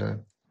wants me to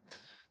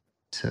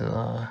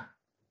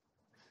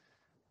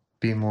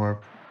be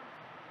more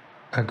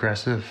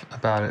aggressive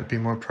about it, be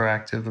more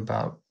proactive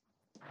about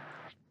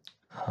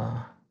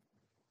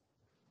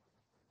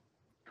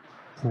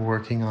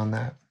working on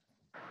that.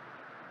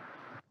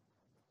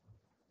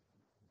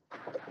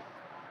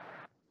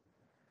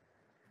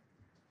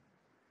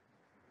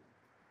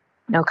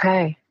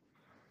 Okay.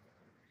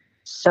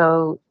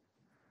 So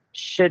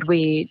should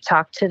we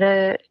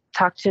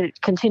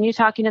continue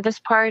talking to this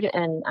part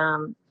and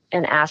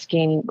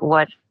asking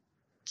what,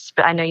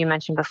 I know you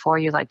mentioned before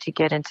you like to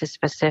get into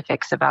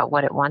specifics about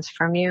what it wants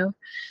from you.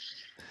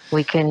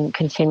 We can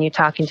continue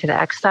talking to the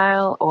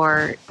exile,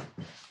 or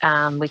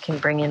we can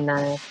bring in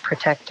the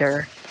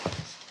protector.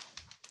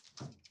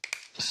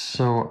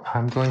 So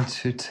I'm going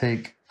to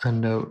take a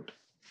note.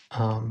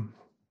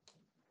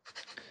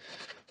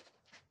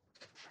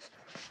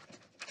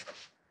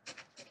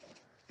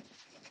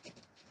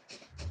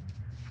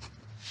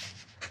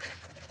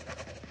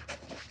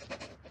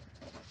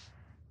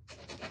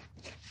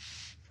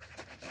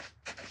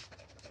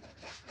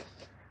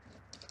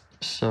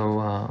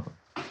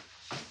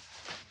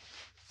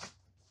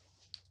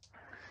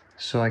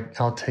 So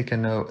I'll take a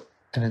note,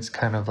 and it's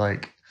kind of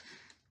like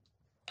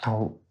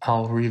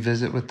I'll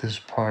revisit with this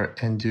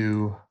part and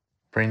do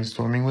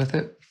brainstorming with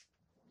it,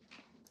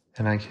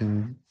 and I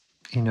can,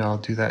 I'll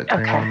do that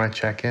during one of my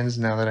check-ins.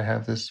 Now that I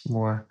have this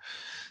more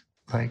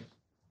like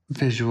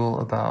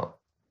visual about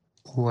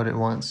what it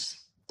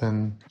wants,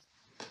 then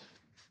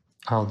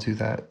I'll do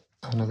that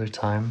another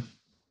time.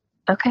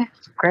 Okay,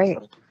 great.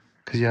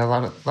 Because yeah, a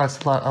lot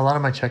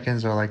of my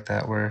check-ins are like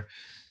that, where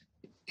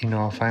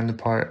I'll find the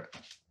part,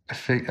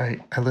 I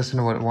listen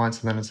to what it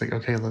wants, and then it's like,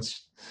 okay,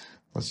 let's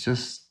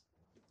just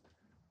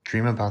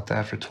dream about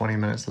that for 20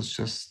 minutes. Let's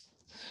just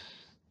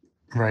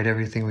write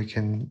everything we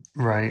can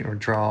write or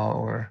draw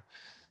or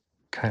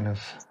kind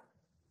of,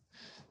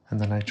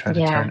 and then I try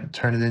to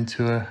turn it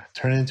into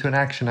an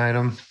action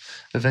item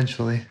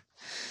eventually.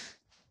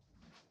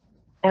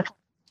 Okay.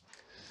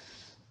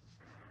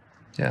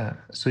 Yeah.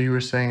 So you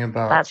were saying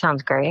about that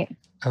sounds great.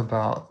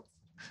 About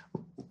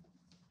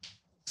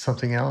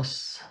something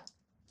else.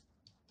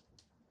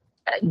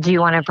 Do you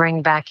want to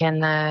bring back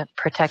in the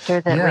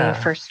protector that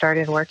we first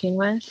started working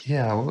with?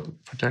 Yeah,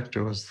 what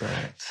protector was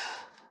that?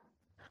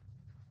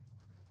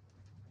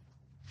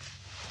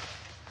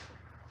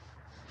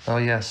 Oh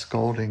yeah,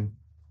 scolding.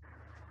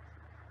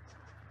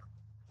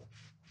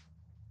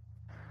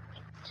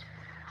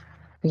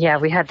 Yeah,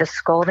 we had the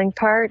scolding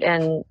part,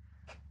 and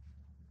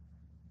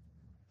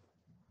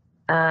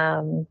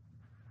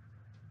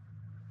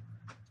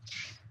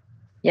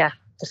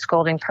the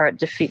scolding part,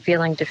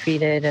 feeling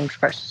defeated and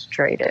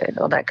frustrated.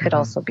 Well, that could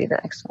also be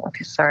the excellent.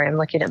 Okay, sorry, I'm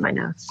looking at my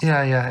notes.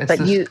 Yeah, it's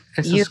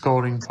the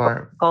scolding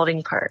part.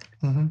 Scolding part.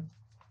 Mm-hmm.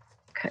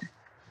 Okay.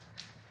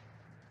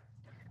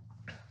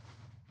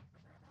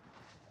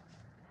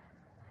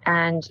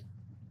 And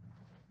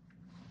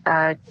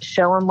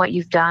show him what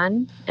you've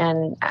done,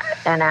 and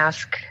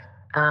ask,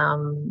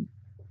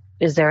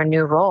 is there a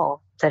new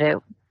role that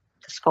the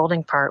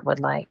scolding part would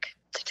like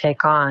to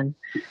take on?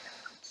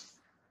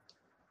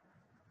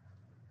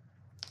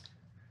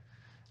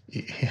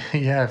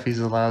 Yeah, if he's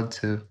allowed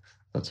to.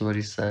 That's what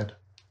he said.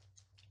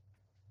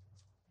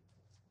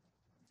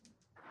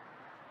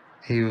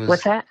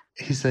 What's that?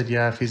 He said,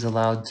 yeah, if he's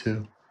allowed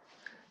to.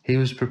 He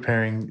was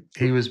preparing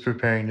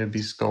to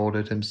be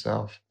scolded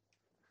himself.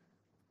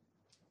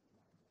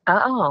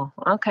 Oh,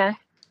 okay.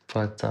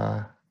 But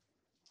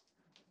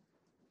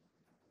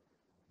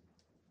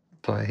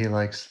he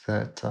likes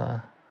that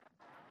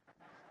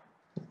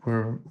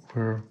we're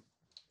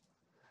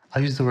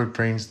I'll use the word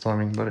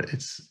brainstorming, but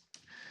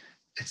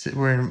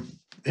we're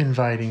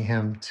inviting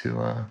him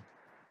to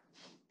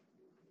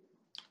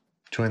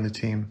join the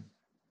team.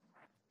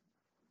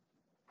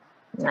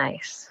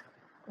 Nice.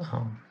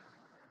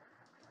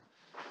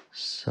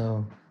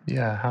 So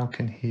yeah,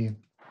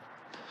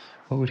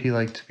 what would he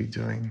like to be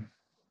doing?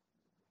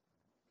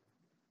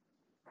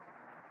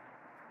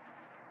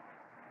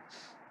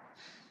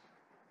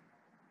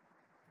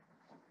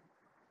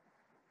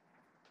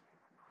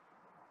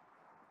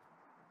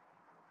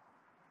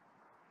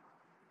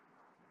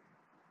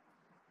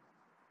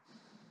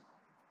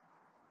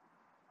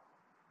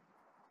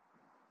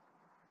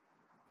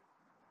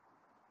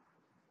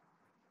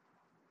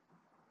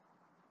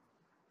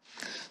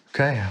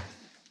 Okay,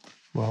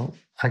 well,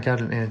 I got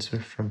an answer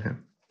from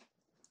him.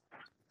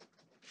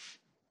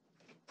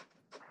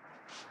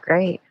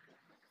 Great.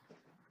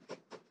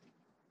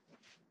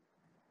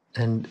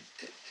 And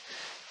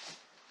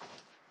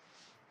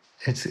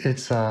it's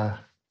it's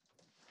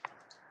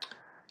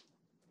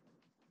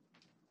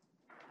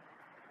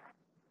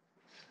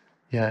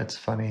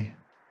funny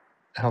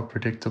how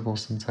predictable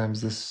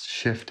sometimes this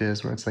shift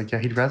is, where it's like, yeah,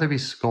 he'd rather be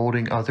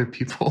scolding other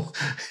people.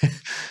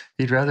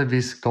 He'd rather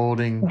be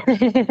scolding,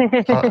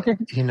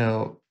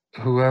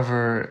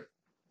 whoever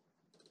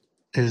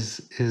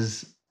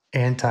is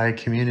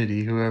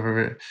anti-community,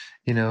 whoever,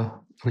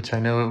 which I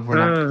know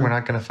we're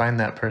not going to find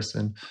that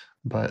person,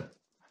 but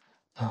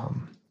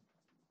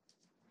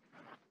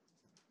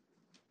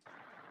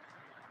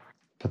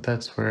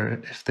that's where,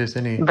 if there's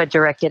any, but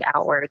directed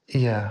outward.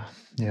 Yeah.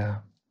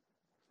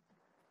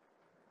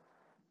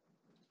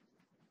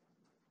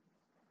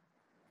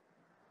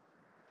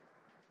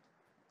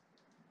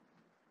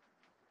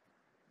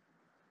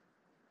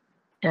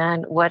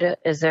 And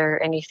is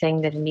there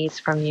anything that he needs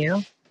from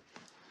you?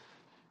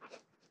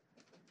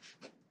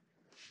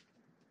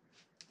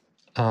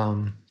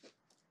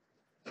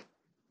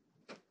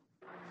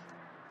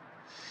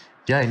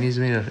 Yeah, he needs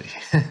me to.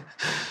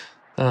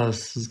 Oh,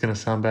 this is gonna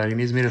sound bad. He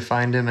needs me to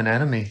find him an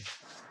enemy.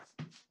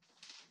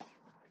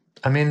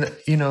 I mean,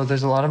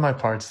 there's a lot of my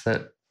parts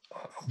that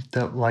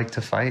like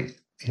to fight,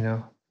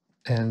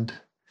 and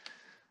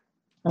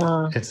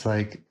it's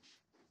like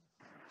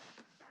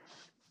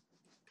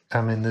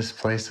I'm in this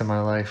place in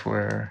my life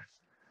where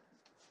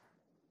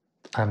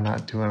I'm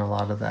not doing a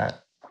lot of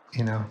that,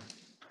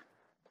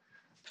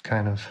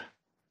 kind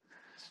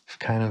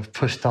of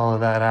pushed all of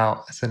that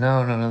out. I said,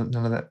 no, none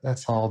of that.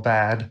 That's all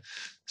bad.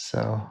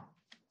 So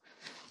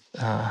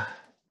I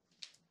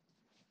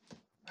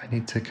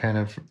need to kind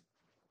of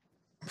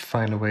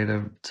find a way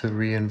to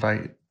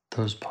re-invite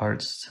those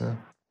parts to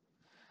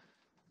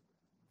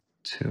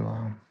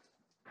to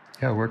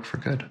work for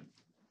good.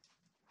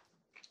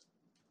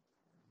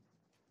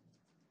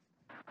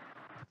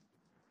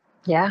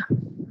 Yeah.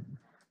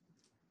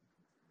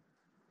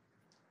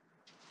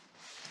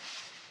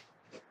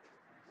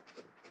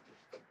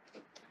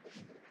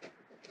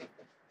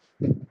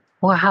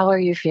 Well, how are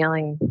you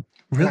feeling?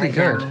 Really right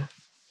good. now?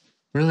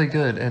 Really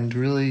good. And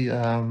really,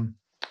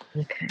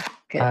 Okay,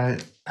 good. I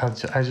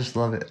just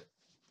love it,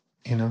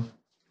 you know?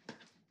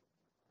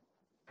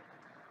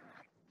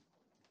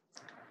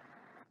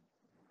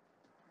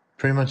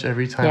 Pretty much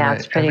every time Yeah,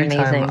 it's pretty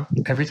amazing.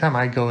 every time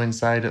I go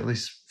inside, at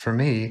least for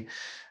me,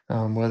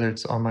 whether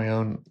it's on my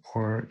own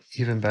or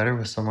even better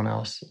with someone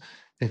else,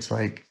 it's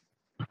like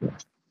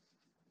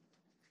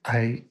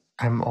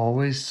I'm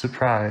always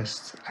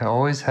surprised. I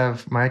always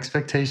have my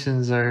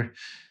expectations are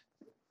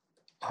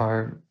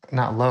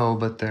not low,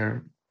 but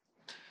they're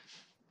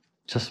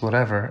just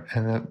whatever,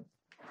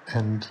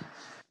 and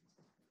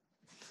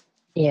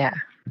Yeah.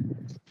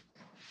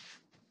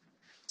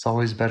 it's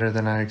always better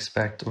than I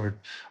expect, or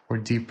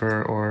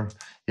deeper, or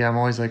I'm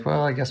always like,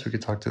 well, I guess we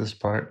could talk to this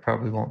part.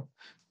 Probably won't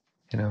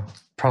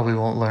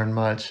learn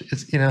much.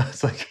 It's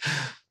it's like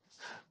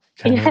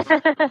kind of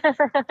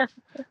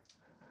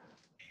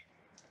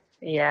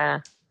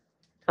Yeah,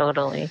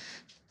 totally.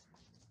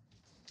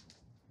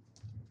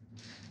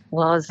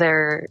 Well, is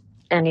there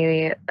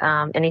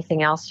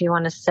anything else you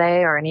want to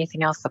say, or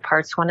anything else the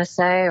parts want to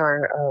say,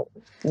 or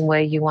a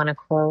way you want to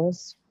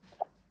close?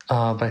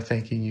 by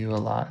thanking you a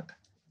lot.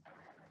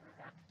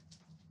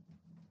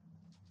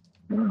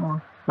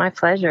 Oh, my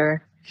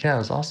pleasure. Yeah, it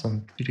was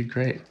awesome. You did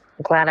great.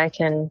 I'm glad I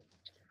can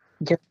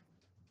do.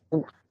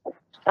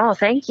 Oh,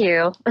 thank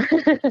you.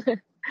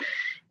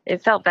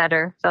 It felt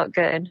better. Felt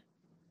good.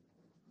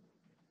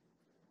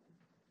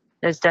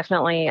 I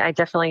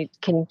definitely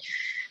can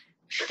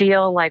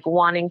feel like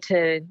wanting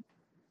to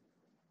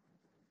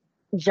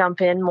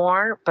jump in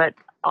more, but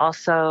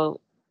also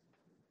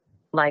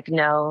like,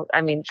 no,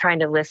 I mean, trying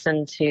to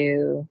listen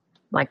to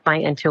like my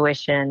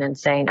intuition and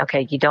saying,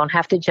 okay, you don't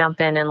have to jump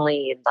in and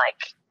lead.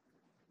 Like,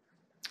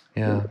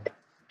 Yeah.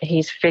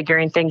 He's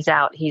figuring things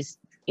out. You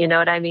know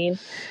what I mean?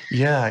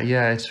 Yeah.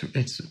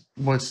 It's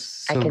what's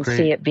so I can great.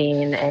 see it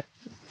being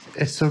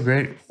It's so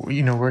great,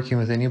 working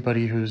with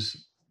anybody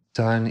who's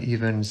done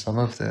even some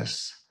of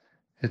this.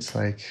 It's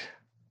like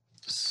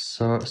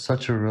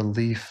such a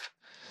relief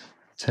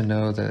to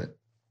know that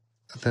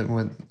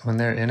when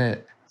they're in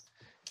it,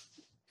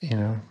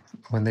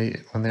 when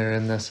they're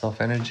in the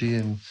self energy,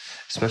 and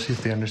especially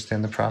if they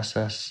understand the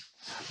process.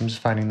 I'm just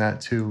finding that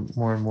too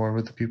more and more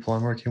with the people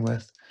I'm working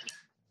with.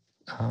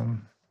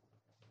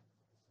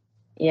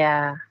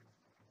 Yeah.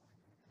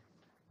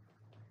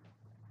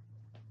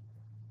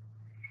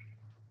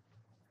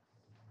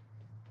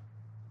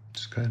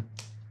 It's good.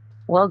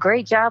 Well,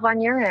 great job on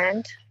your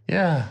end.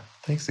 Yeah.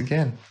 Thanks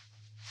again.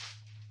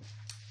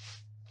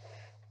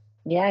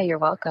 Yeah, you're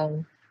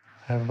welcome.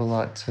 I have a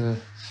lot to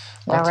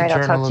All right,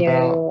 I'll talk to you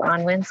about.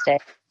 on Wednesday.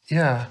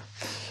 Yeah.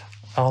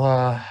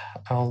 I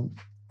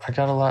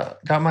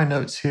got my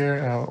notes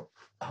here.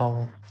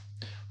 I'll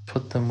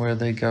put them where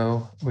they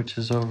go, which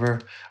is over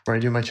where I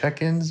do my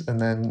check-ins,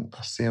 and then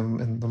I'll see them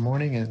in the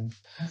morning, and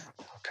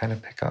I'll kind of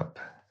pick up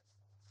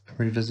and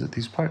revisit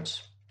these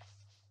parts.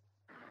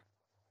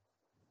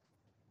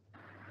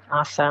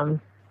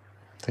 Awesome.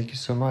 Thank you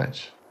so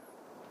much.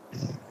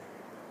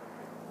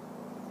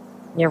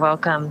 You're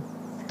welcome.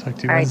 Talk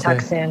to you All right, Wednesday.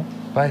 talk soon.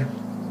 Bye.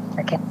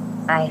 Okay,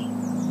 bye.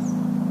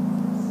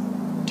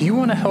 Do you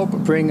want to help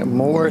bring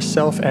more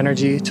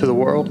self-energy to the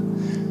world?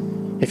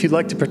 If you'd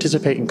like to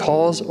participate in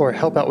calls or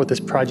help out with this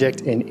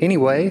project in any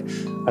way,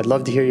 I'd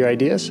love to hear your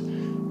ideas.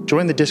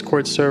 Join the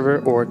Discord server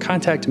or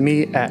contact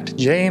me at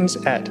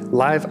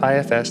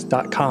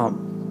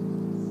james@liveifs.com.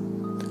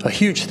 A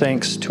huge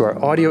thanks to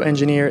our audio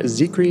engineer,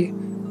 Zikri,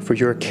 for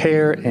your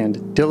care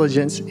and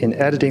diligence in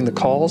editing the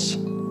calls.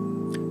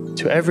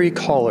 To every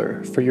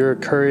caller for your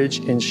courage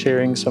in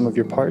sharing some of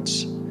your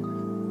parts.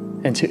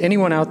 And to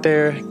anyone out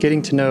there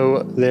getting to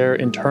know their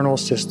internal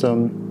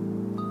system,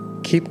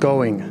 keep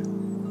going.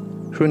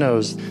 Who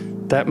knows?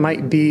 That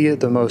might be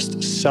the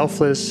most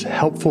selfless,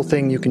 helpful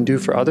thing you can do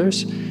for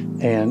others,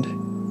 and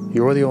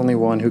you're the only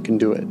one who can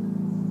do it.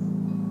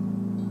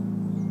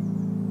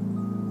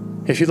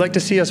 If you'd like to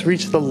see us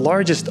reach the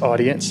largest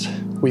audience,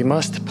 we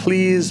must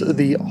please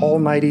the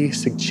almighty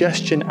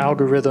suggestion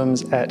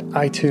algorithms at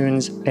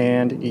iTunes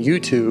and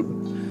YouTube,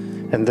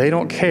 and they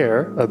don't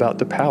care about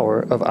the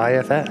power of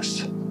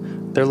IFS.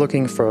 They're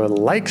looking for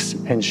likes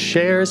and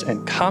shares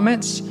and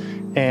comments,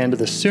 and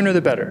the sooner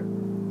the better.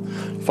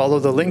 Follow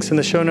the links in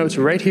the show notes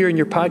right here in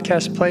your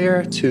podcast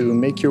player to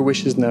make your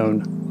wishes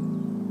known.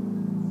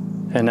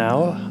 And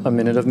now, a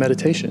minute of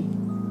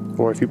meditation.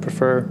 Or if you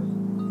prefer,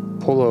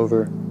 pull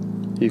over.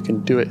 You can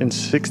do it in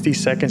 60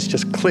 seconds.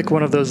 Just click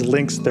one of those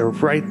links. They're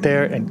right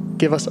there, and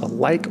give us a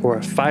like or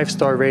a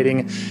 5-star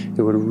rating.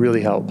 It would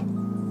really help.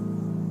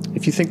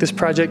 If you think this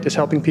project is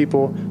helping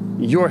people,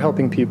 you're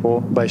helping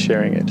people by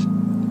sharing it.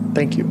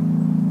 Thank you.